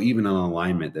 So even an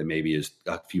alignment that maybe is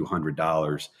a few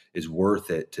 $100s is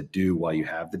worth it to do while you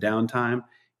have the downtime.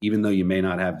 Even though you may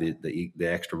not have the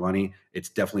extra money, it's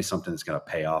definitely something that's going to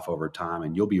pay off over time,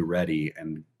 and you'll be ready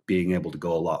and being able to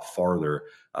go a lot farther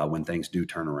when things do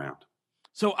turn around.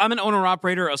 So I'm an owner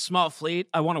operator, a small fleet.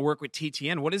 I want to work with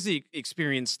TTN. What is the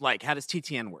experience like? How does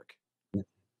TTN work?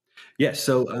 Yeah,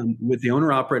 so with the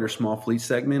owner-operator small fleet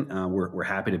segment, we're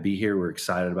happy to be here. We're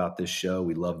excited about this show.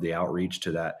 We love the outreach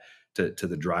to that to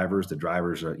the drivers. The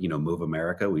drivers are, move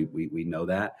America. We know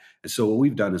that. And so what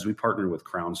we've done is we partnered with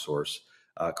CrownSource.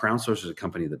 CrownSource is a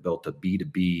company that built a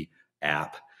B2B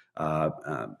app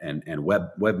and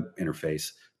web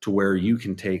interface to where you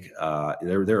can take.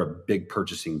 They're a big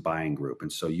purchasing buying group,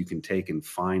 and so you can take and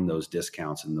find those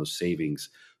discounts and those savings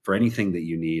for anything that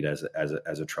you need as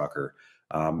a trucker.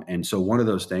 And so one of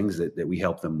those things that we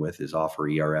help them with is offer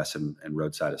ERS and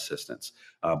roadside assistance.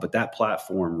 But that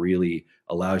platform really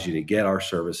allows you to get our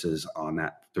services on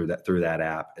that through that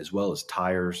app, as well as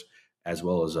tires, as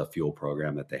well as a fuel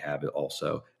program that they have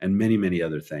also, and many, many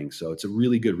other things. So it's a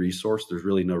really good resource. There's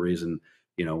really no reason,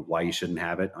 why you shouldn't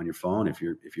have it on your phone if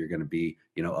you're going to be,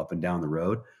 up and down the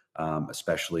road,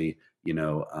 especially,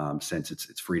 since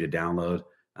it's free to download,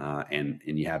 and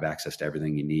you have access to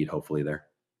everything you need, hopefully there.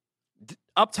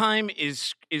 uptime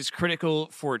is critical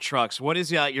for trucks. What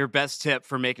is your best tip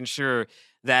for making sure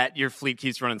that your fleet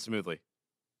keeps running smoothly?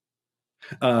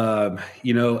 I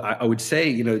would say,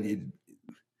 you'd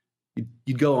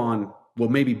go on, well,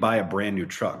 maybe buy a brand new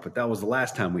truck, but that was the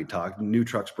last time we talked. New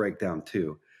trucks break down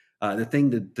too. The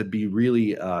thing to be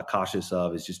really cautious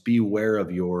of is just be aware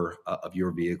of your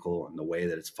vehicle and the way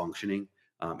that it's functioning.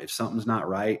 If something's not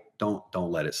right, don't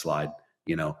let it slide.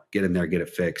 Get in there, get it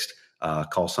fixed.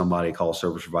 Call somebody, call a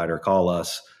service provider, call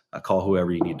us, call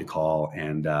whoever you need to call,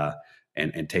 and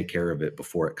take care of it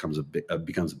before it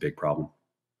becomes a big problem.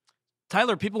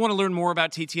 Tyler, people want to learn more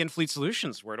about TTN Fleet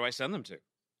Solutions. Where do I send them to?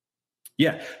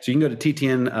 Yeah, so you can go to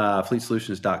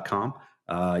ttnfleetsolutions.com.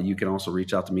 You can also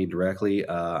reach out to me directly.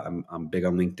 I'm big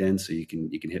on LinkedIn, so you can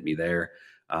hit me there.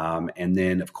 And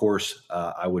then, of course,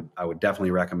 I would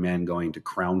definitely recommend going to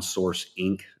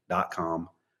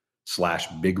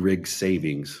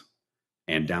crownsourceinc.com/bigrigsavings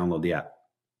and download the app.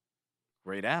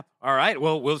 Great app. All right,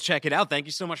 well, we'll check it out. Thank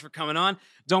you so much for coming on.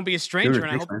 Don't be a stranger,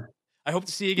 Thanks, and I hope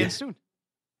to see you again soon.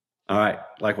 All right,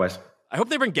 likewise. I hope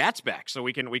they bring Gats back so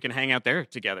we can hang out there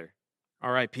together.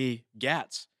 R.I.P.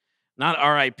 Gats. Not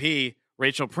R.I.P.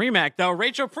 Rachel Premack, though.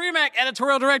 Rachel Premack,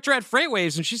 editorial director at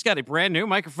FreightWaves, and she's got a brand new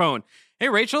microphone. Hey,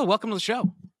 Rachel, welcome to the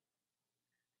show.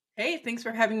 Hey, thanks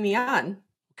for having me on. What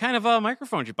kind of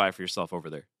microphone did you buy for yourself over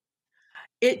there?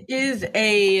 It is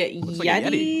a Looks Yeti. like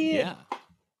a Yeti. Yeah.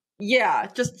 Yeah,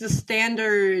 just the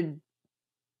standard.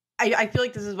 I feel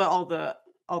like this is what all the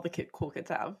cool kids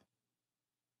have.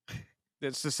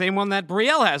 It's the same one that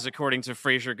Brielle has, according to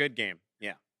Fraser Goodgame.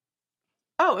 Yeah.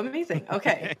 Oh, amazing.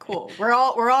 Okay, cool. We're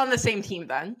all on the same team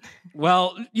then.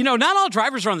 Well, not all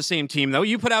drivers are on the same team, though.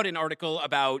 You put out an article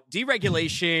about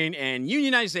deregulation and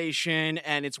unionization,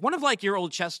 and it's one of your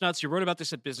old chestnuts. You wrote about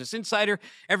this at Business Insider.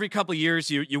 Every couple of years,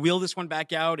 you wheel this one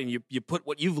back out, and you put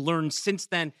what you've learned since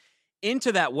then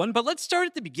into that one. But let's start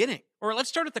at the beginning, or let's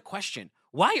start at the question.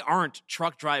 Why aren't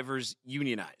truck drivers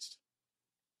unionized?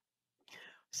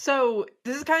 So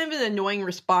this is kind of an annoying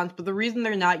response, but the reason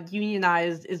they're not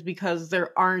unionized is because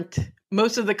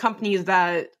most of the companies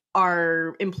that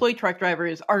employ truck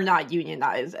drivers are not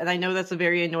unionized. And I know that's a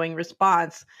very annoying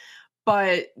response,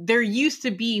 but there used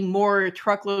to be more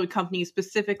truckload companies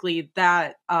specifically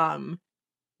that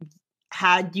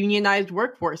had unionized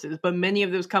workforces, but many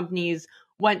of those companies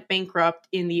went bankrupt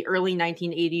in the early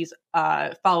 1980s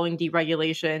following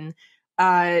deregulation.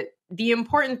 The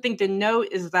important thing to note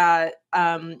is that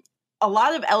a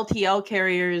lot of LTL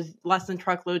carriers, less than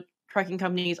truckload trucking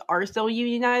companies, are still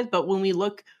unionized. But when we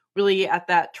look really at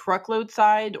that truckload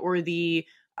side or the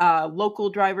local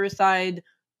driver side,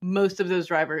 most of those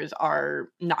drivers are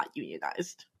not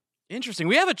unionized. Interesting.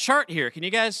 We have a chart here. Can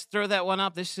you guys throw that one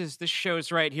up? This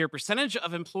shows right here percentage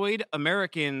of employed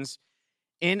Americans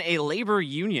in a labor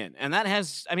union, and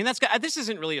this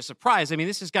isn't really a surprise. I mean,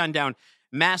 this has gone down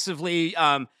massively.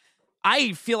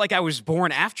 I feel like I was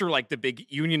born after the big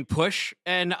union push,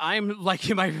 and I'm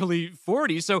in my early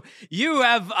 40s. So you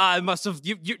have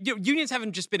unions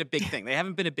haven't just been a big thing. They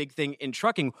haven't been a big thing in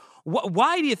trucking.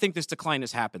 Why do you think this decline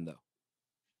has happened, though?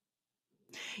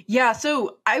 Yeah,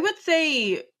 so I would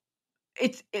say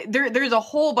there's a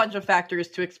whole bunch of factors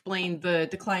to explain the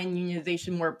decline in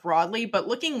unionization more broadly, but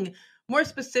looking more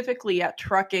specifically at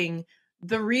trucking,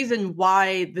 the reason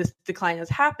why this decline has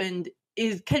happened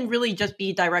can really just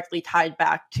be directly tied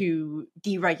back to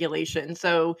deregulation.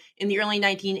 So in the early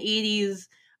 1980s,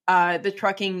 the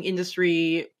trucking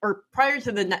industry, or prior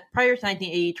to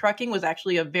 1980, trucking was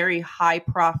actually a very high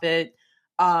profit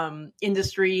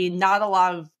industry. Not a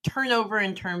lot of turnover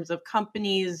in terms of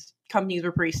companies. Companies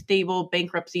were pretty stable.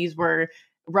 Bankruptcies were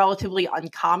relatively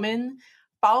uncommon.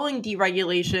 Following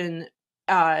deregulation,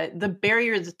 the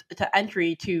barriers to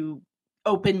entry to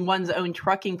open one's own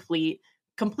trucking fleet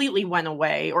completely went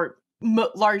away, or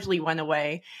largely went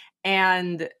away.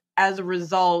 And as a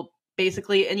result,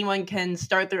 basically anyone can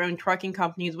start their own trucking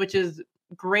companies, which is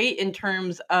great in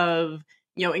terms of,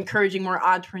 encouraging more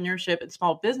entrepreneurship and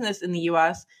small business in the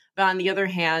US. But on the other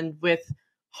hand, with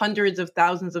hundreds of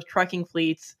thousands of trucking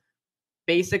fleets,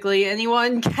 basically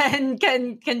anyone can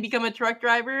become a truck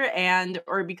driver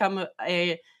or become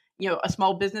a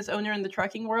small business owner in the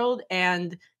trucking world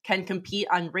and can compete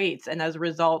on rates. And as a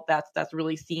result, that's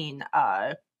really seen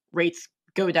rates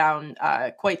go down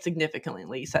quite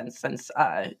significantly since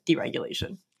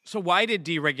deregulation. So why did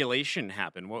deregulation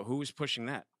happen? Who was pushing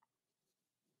that?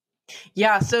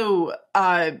 Yeah, so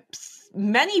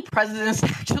many presidents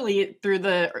actually through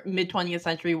the mid-20th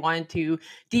century wanted to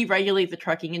deregulate the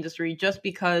trucking industry just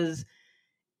because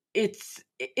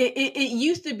it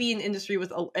used to be an industry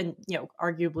with and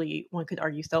arguably one could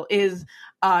argue still is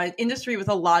an industry with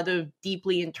a lot of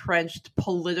deeply entrenched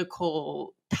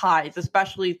political ties,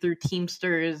 especially through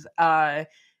Teamsters.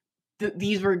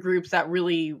 These were groups that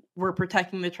really were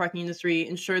protecting the trucking industry,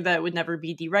 ensured that it would never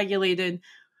be deregulated.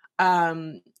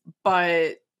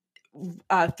 But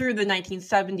through the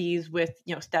 1970s, with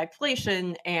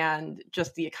stagflation and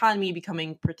just the economy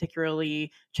becoming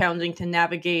particularly challenging to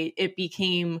navigate, it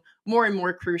became more and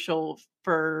more crucial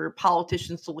for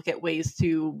politicians to look at ways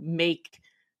to make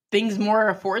things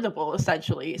more affordable,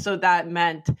 essentially. So that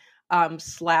meant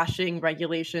slashing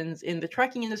regulations in the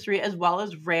trucking industry, as well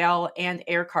as rail and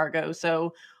air cargo.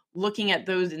 So looking at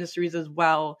those industries as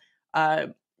well,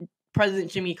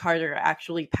 President Jimmy Carter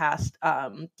actually passed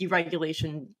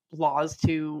deregulation laws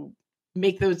to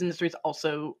make those industries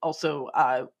also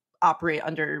operate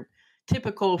under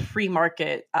typical free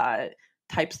market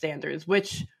type standards,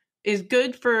 which is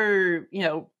good for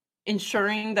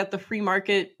ensuring that the free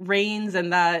market reigns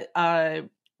and that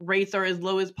rates are as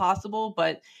low as possible.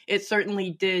 But it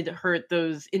certainly did hurt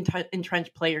those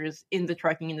entrenched players in the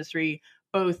trucking industry,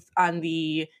 both on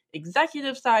the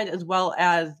executive side as well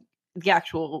as the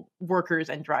actual workers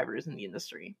and drivers in the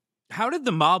industry. How did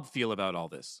the mob feel about all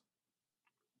this?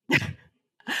 I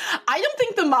don't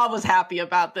think the mob was happy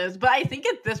about this, but I think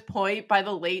at this point, by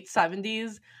the late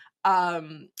 70s,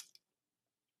 the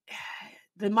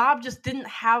mob just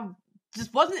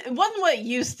wasn't what it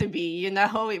used to be.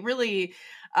 It really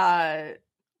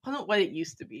wasn't what it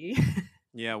used to be.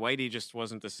 Yeah, Whitey just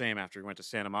wasn't the same after he went to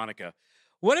Santa Monica.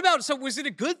 What about, so was it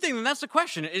a good thing? And that's the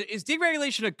question. Is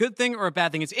deregulation a good thing or a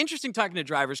bad thing? It's interesting talking to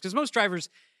drivers because most drivers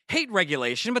hate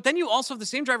regulation, but then you also have the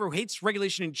same driver who hates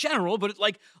regulation in general, but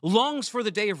it longs for the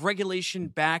day of regulation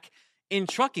back in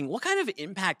trucking. What kind of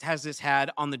impact has this had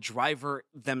on the driver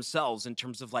themselves in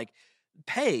terms of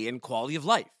pay and quality of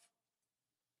life?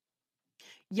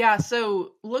 Yeah,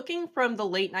 so looking from the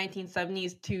late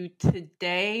 1970s to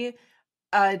today,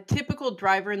 a typical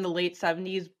driver in the late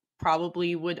 70s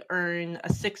probably would earn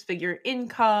a six-figure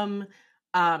income.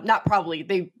 Not probably.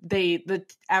 The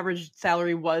average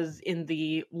salary was in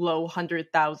the low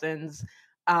 100,000s.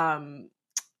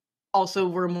 Also,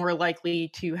 we're more likely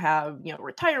to have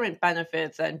retirement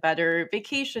benefits and better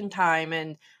vacation time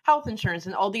and health insurance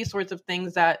and all these sorts of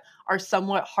things that are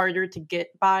somewhat harder to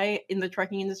get by in the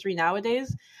trucking industry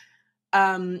nowadays.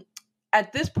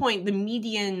 At this point, the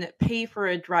median pay for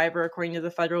a driver, according to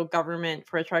the federal government,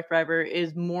 for a truck driver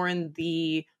is more in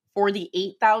the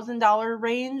 $48,000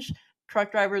 range.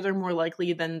 Truck drivers are more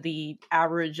likely than the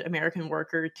average American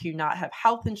worker to not have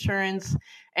health insurance.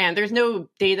 And there's no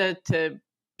data to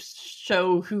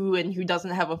show who and who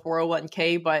doesn't have a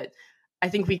 401k, but I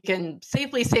think we can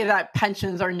safely say that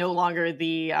pensions are no longer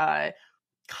the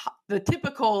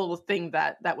typical thing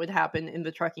that would happen in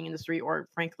the trucking industry, or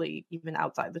frankly, even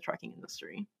outside the trucking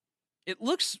industry. It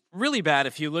looks really bad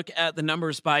if you look at the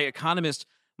numbers by economist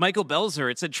Michael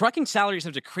Belzer. It said trucking salaries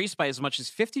have decreased by as much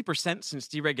as 50% since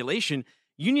deregulation.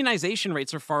 Unionization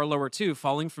rates are far lower too,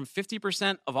 falling from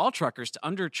 50% of all truckers to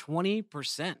under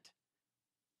 20%.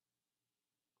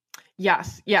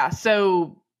 Yes. Yeah.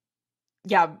 So,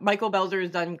 yeah, Michael Belzer has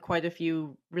done quite a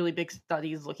few really big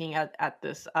studies looking at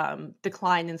this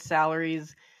decline in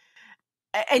salaries.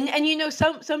 And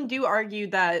some do argue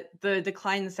that the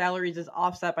decline in salaries is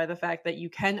offset by the fact that you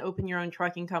can open your own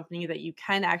trucking company, that you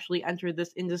can actually enter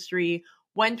this industry.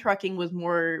 When trucking was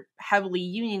more heavily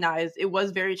unionized, it was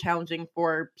very challenging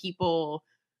for people,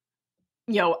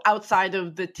 outside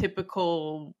of the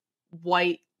typical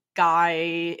white guy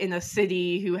in a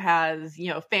city who has,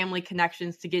 family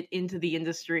connections to get into the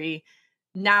industry.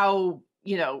 Now,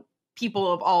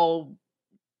 people of all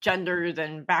genders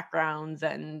and backgrounds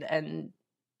and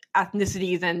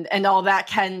ethnicities and all that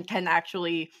can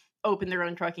actually open their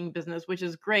own trucking business, which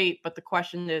is great. But the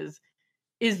question is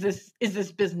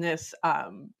this business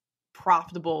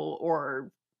profitable or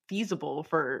feasible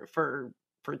for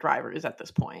drivers at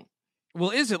this point?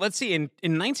 Well, is it? Let's see. In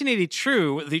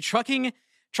 1982, the trucking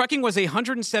was a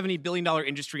 $170 billion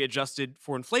industry adjusted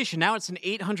for inflation. Now it's an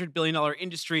 $800 billion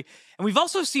industry. And we've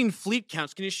also seen fleet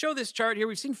counts. Can you show this chart here?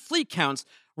 We've seen fleet counts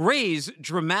raise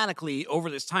dramatically over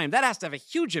this time. That has to have a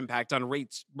huge impact on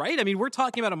rates, right? I mean, we're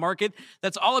talking about a market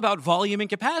that's all about volume and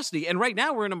capacity. And right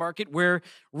now we're in a market where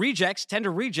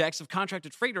tender rejects of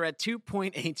contracted freight are at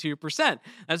 2.82%.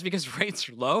 That's because rates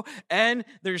are low and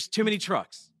there's too many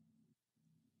trucks.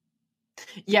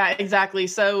 Yeah, exactly.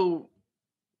 So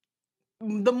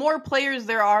the more players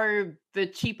there are, the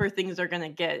cheaper things are going to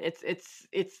get.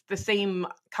 It's the same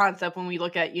concept when we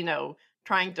look at,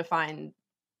 trying to find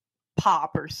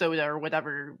pop or soda or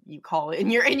whatever you call it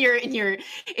in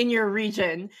your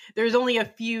region. There's only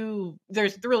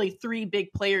there's really three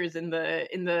big players in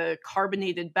the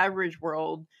carbonated beverage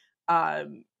world: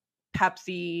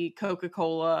 Pepsi,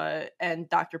 Coca-Cola, and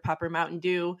Dr. Pepper, Mountain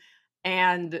Dew,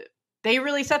 and they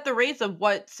really set the rates of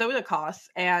what soda costs.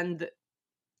 And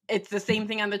it's the same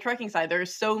thing on the trucking side. There are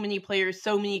so many players,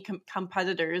 so many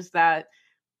competitors that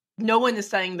no one is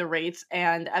setting the rates,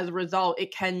 and as a result,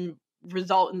 it can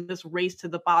result in this race to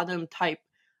the bottom type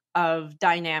of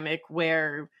dynamic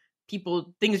where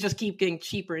things just keep getting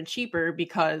cheaper and cheaper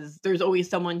because there's always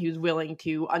someone who's willing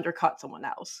to undercut someone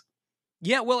else.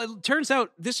 Yeah, well, it turns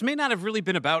out this may not have really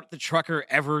been about the trucker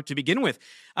ever to begin with.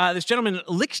 This gentleman,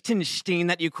 Lichtenstein,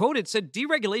 that you quoted, said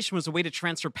deregulation was a way to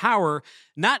transfer power,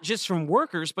 not just from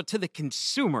workers, but to the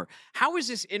consumer. How has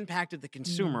this impacted the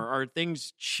consumer? Are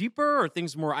things cheaper? Are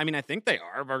things more, I mean, I think they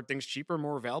are. Are things cheaper,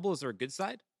 more available? Is there a good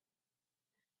side?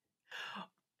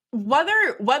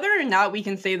 Whether or not we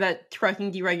can say that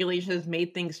trucking deregulation has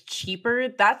made things cheaper,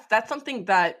 that's something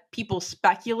that people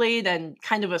speculate and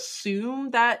kind of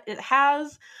assume that it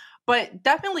has. But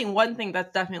definitely one thing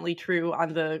that's definitely true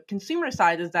on the consumer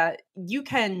side is that you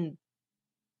can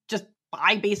just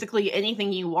buy basically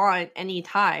anything you want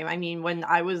anytime. I mean, when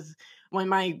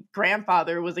my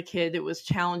grandfather was a kid, it was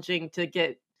challenging to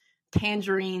get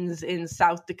tangerines in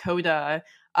South Dakota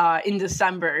in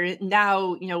December.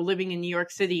 Now, living in New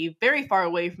York City, very far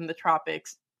away from the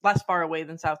tropics, less far away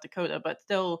than South Dakota, but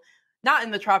still not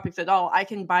in the tropics at all. I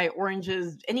can buy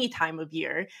oranges any time of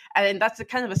year. And that's a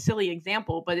kind of a silly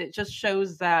example, but it just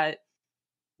shows that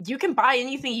you can buy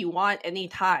anything you want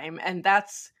anytime. And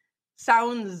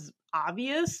sounds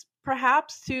obvious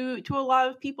perhaps to a lot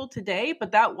of people today,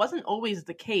 but that wasn't always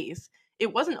the case.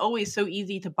 It wasn't always so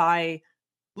easy to buy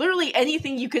literally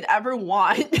anything you could ever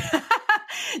want.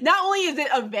 Not only is it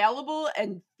available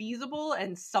and feasible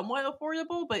and somewhat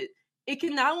affordable, but it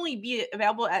can not only be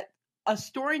available at a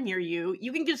store near you,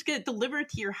 you can just get it delivered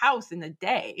to your house in a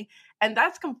day. And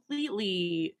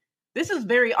this is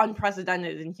very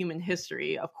unprecedented in human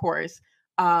history, of course.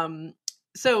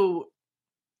 So,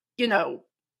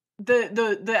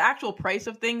 the actual price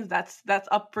of things, that's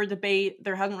up for debate.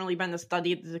 There hasn't really been a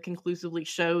study to conclusively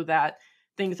show that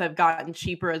things have gotten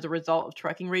cheaper as a result of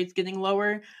trucking rates getting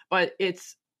lower, but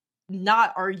it's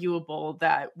not arguable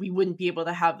that we wouldn't be able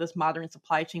to have this modern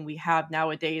supply chain we have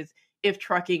nowadays if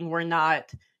trucking were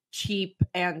not cheap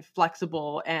and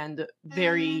flexible and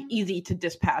very easy to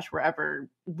dispatch wherever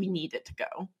we need it to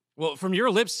go. Well, from your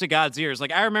lips to God's ears,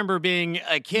 I remember being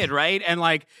a kid, right? And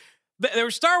there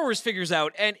were Star Wars figures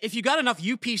out, and if you got enough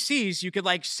UPCs, you could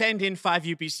send in 5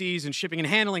 UPCs and shipping and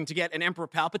handling to get an Emperor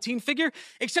Palpatine figure,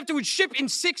 except it would ship in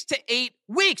 6 to 8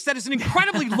 weeks. That is an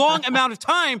incredibly long amount of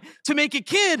time to make a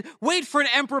kid wait for an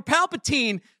Emperor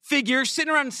Palpatine figure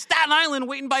sitting around Staten Island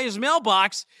waiting by his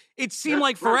mailbox. It seemed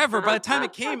like forever. By the time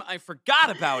it came, I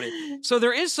forgot about it. So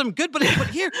there is some good, but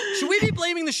here, should we be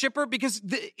blaming the shipper? Because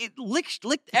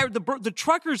the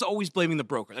trucker's always blaming the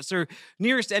broker. That's their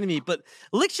nearest enemy. But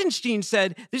Lichtenstein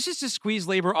said, this is to squeeze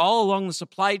labor all along the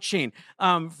supply chain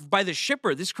by the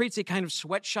shipper. This creates a kind of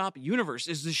sweatshop universe.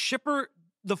 Is the shipper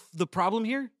the problem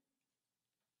here?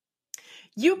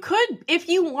 You could, if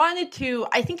you wanted to.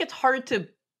 I think it's hard to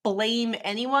blame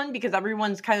anyone because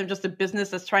everyone's kind of just a business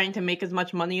that's trying to make as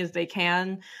much money as they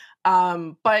can.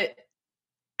 But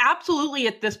absolutely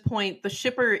at this point, the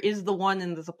shipper is the one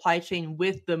in the supply chain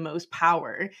with the most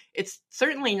power. It's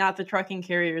certainly not the trucking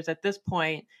carriers at this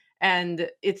point, and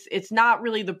it's not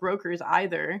really the brokers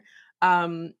either.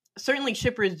 Certainly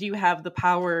shippers do have the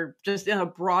power just in a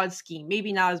broad scheme,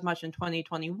 maybe not as much in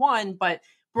 2021, but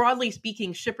broadly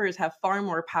speaking, shippers have far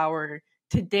more power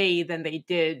today than they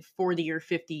did 40 or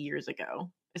 50 years ago,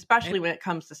 especially when it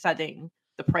comes to setting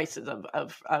the prices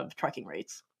of trucking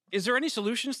rates. Is there any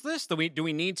solutions to this? Do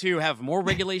we need to have more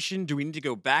regulation? Do we need to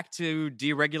go back to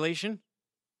deregulation?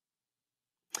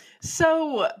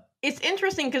 So it's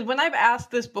interesting because when I've asked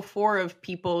this before of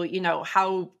people,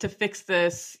 how to fix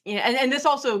this, and this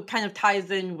also kind of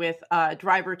ties in with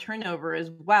driver turnover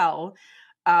as well,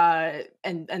 and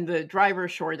the driver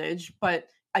shortage, but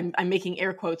I'm making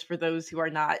air quotes for those who are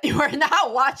not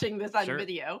watching this on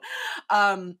video.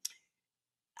 I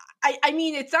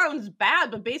mean, it sounds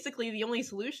bad, but basically the only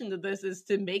solution to this is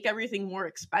to make everything more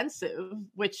expensive,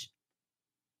 which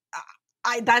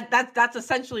that's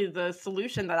essentially the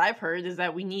solution that I've heard, is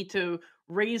that we need to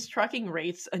raise trucking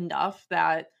rates enough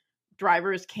that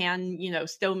drivers can,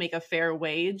 still make a fair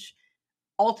wage.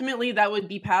 Ultimately, that would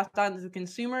be passed on to the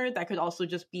consumer. That could also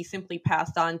just be simply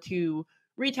passed on to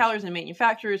retailers and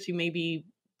manufacturers who maybe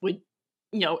would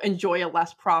enjoy a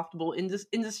less profitable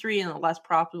industry and a less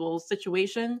profitable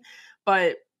situation.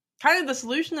 But kind of the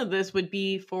solution of this would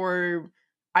be for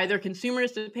either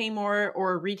consumers to pay more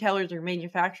or retailers or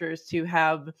manufacturers to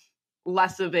have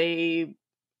less of a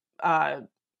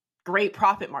great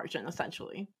profit margin,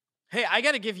 essentially. Hey, I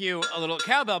got to give you a little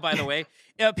cowbell, by the way.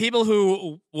 People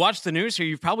who watch the news here,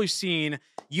 you've probably seen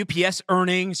UPS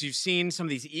earnings. You've seen some of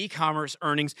these e-commerce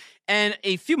earnings. And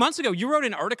a few months ago, you wrote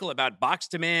an article about box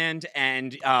demand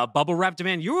and bubble wrap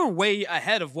demand. You were way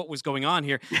ahead of what was going on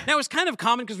here. Now, it's kind of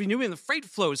common because we knew in the freight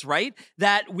flows, right,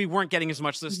 that we weren't getting as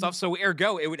much of this stuff. So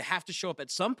ergo, it would have to show up at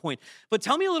some point. But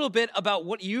tell me a little bit about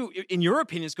what you, in your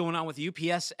opinion, is going on with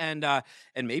UPS and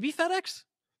maybe FedEx?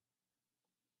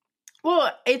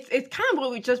 Well, it's kind of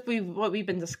what we've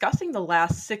been discussing the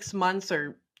last 6 months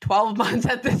or 12 months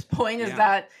at this point is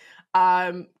that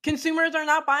consumers are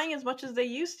not buying as much as they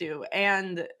used to,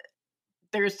 and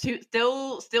there's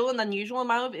still an unusual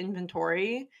amount of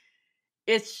inventory.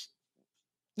 It's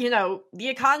the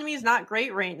economy is not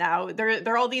great right now. There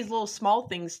are all these little small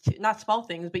things, not small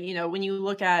things, but when you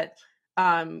look at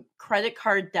credit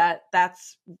card debt,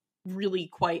 that's really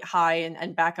quite high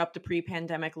and back up to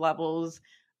pre-pandemic levels.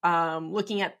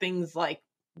 Looking at things like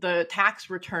the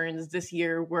tax returns this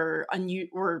year were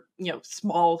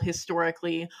small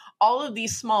historically. All of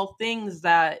these small things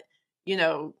that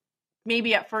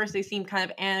maybe at first they seem kind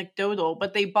of anecdotal,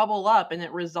 but they bubble up and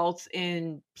it results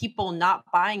in people not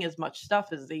buying as much stuff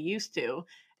as they used to.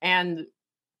 And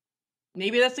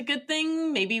maybe that's a good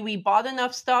thing. Maybe we bought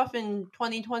enough stuff in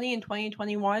 2020 and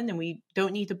 2021 and we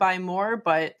don't need to buy more,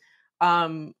 but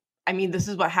this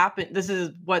is what happened. This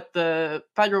is what the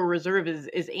Federal Reserve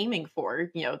is aiming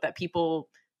for, that people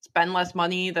spend less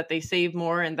money, that they save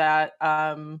more, and that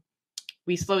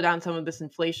we slow down some of this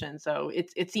inflation. So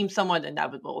it seems somewhat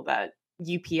inevitable that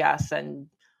UPS and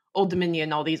Old Dominion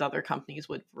and all these other companies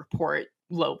would report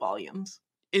low volumes.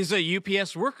 Is a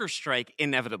UPS worker strike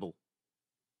inevitable?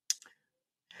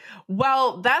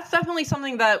 Well, that's definitely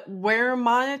something that we're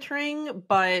monitoring,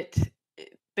 but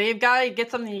they've got to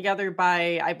get something together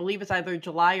by, I believe it's either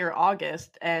July or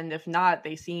August, and if not,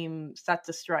 they seem set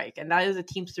to strike, and that is a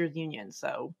Teamsters union.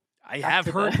 So I've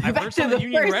heard some of the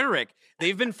union rhetoric.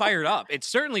 They've been fired up. It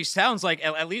certainly sounds like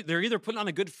at least they're either putting on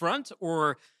a good front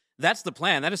or that's the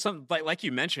plan. That is something like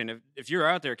you mentioned. If you're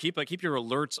out there, keep your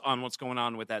alerts on what's going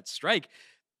on with that strike.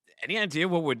 Any idea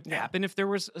what would happen if there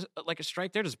was a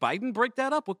strike there? Does Biden break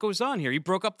that up? What goes on here? He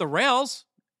broke up the rails,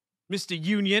 Mr.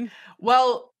 Union.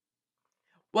 Well,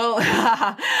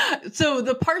 so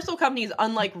the parcel companies,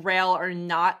 unlike rail, are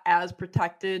not as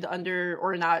protected under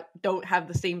or don't have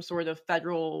the same sort of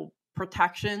federal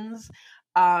protections.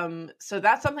 So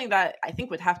that's something that I think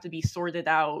would have to be sorted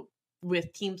out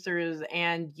with Teamsters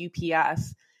and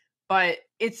UPS. But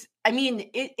it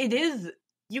is,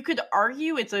 you could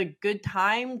argue it's a good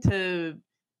time to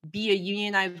be a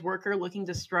unionized worker looking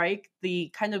to strike.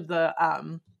 The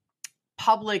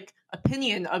public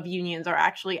opinion of unions are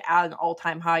actually at an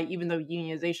all-time high, even though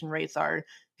unionization rates are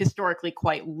historically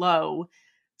quite low.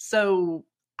 So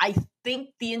I think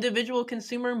the individual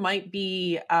consumer might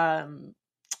be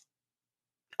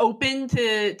open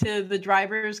to the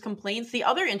drivers' complaints. The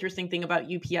other interesting thing about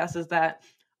UPS is that,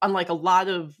 unlike a lot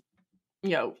of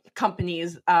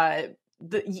companies,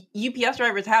 the UPS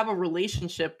drivers have a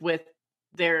relationship with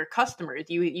their customers.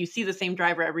 You see the same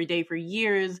driver every day for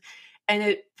years. And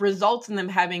it results in them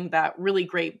having that really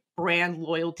great brand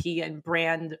loyalty and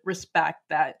brand respect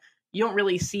that you don't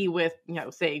really see with,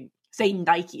 say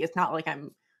Nike. It's not like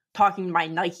I'm talking to my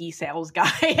Nike sales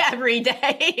guy every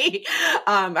day.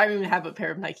 I don't even have a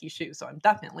pair of Nike shoes, so I'm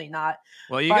definitely not.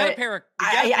 Well, you got a pair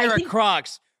of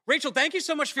Crocs. Rachel, thank you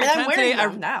so much for your time today.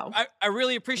 I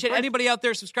really appreciate it. Anybody out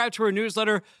there, subscribe to our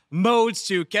newsletter, Modes,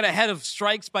 to get ahead of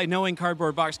strikes by knowing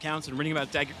cardboard box counts and reading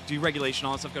about deregulation,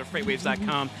 all that stuff. Go to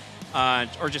FreightWaves.com.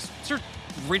 Or just search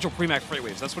Rachel Premack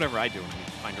FreightWaves. That's whatever I do when I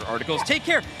find her articles. Take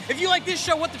care. If you like this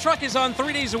show, What the Truck is on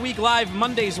 3 days a week live,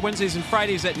 Mondays, Wednesdays, and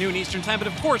Fridays at noon Eastern time. But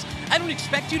of course, I don't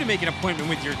expect you to make an appointment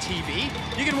with your TV.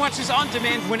 You can watch this on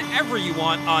demand whenever you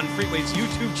want on FreightWaves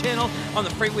YouTube channel, on the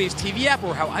FreightWaves TV app,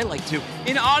 or how I like to,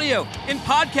 in audio, in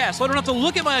podcast. So I don't have to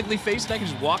look at my ugly face and I can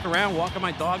just walk around, walk on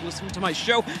my dog, listen to my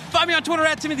show. Find me on Twitter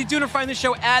at Timothy Dooner. Find the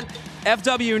show at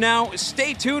FW Now.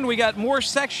 Stay tuned. We got more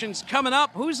sections coming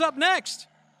up. Who's up next?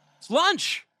 It's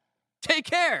lunch. Take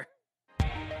care.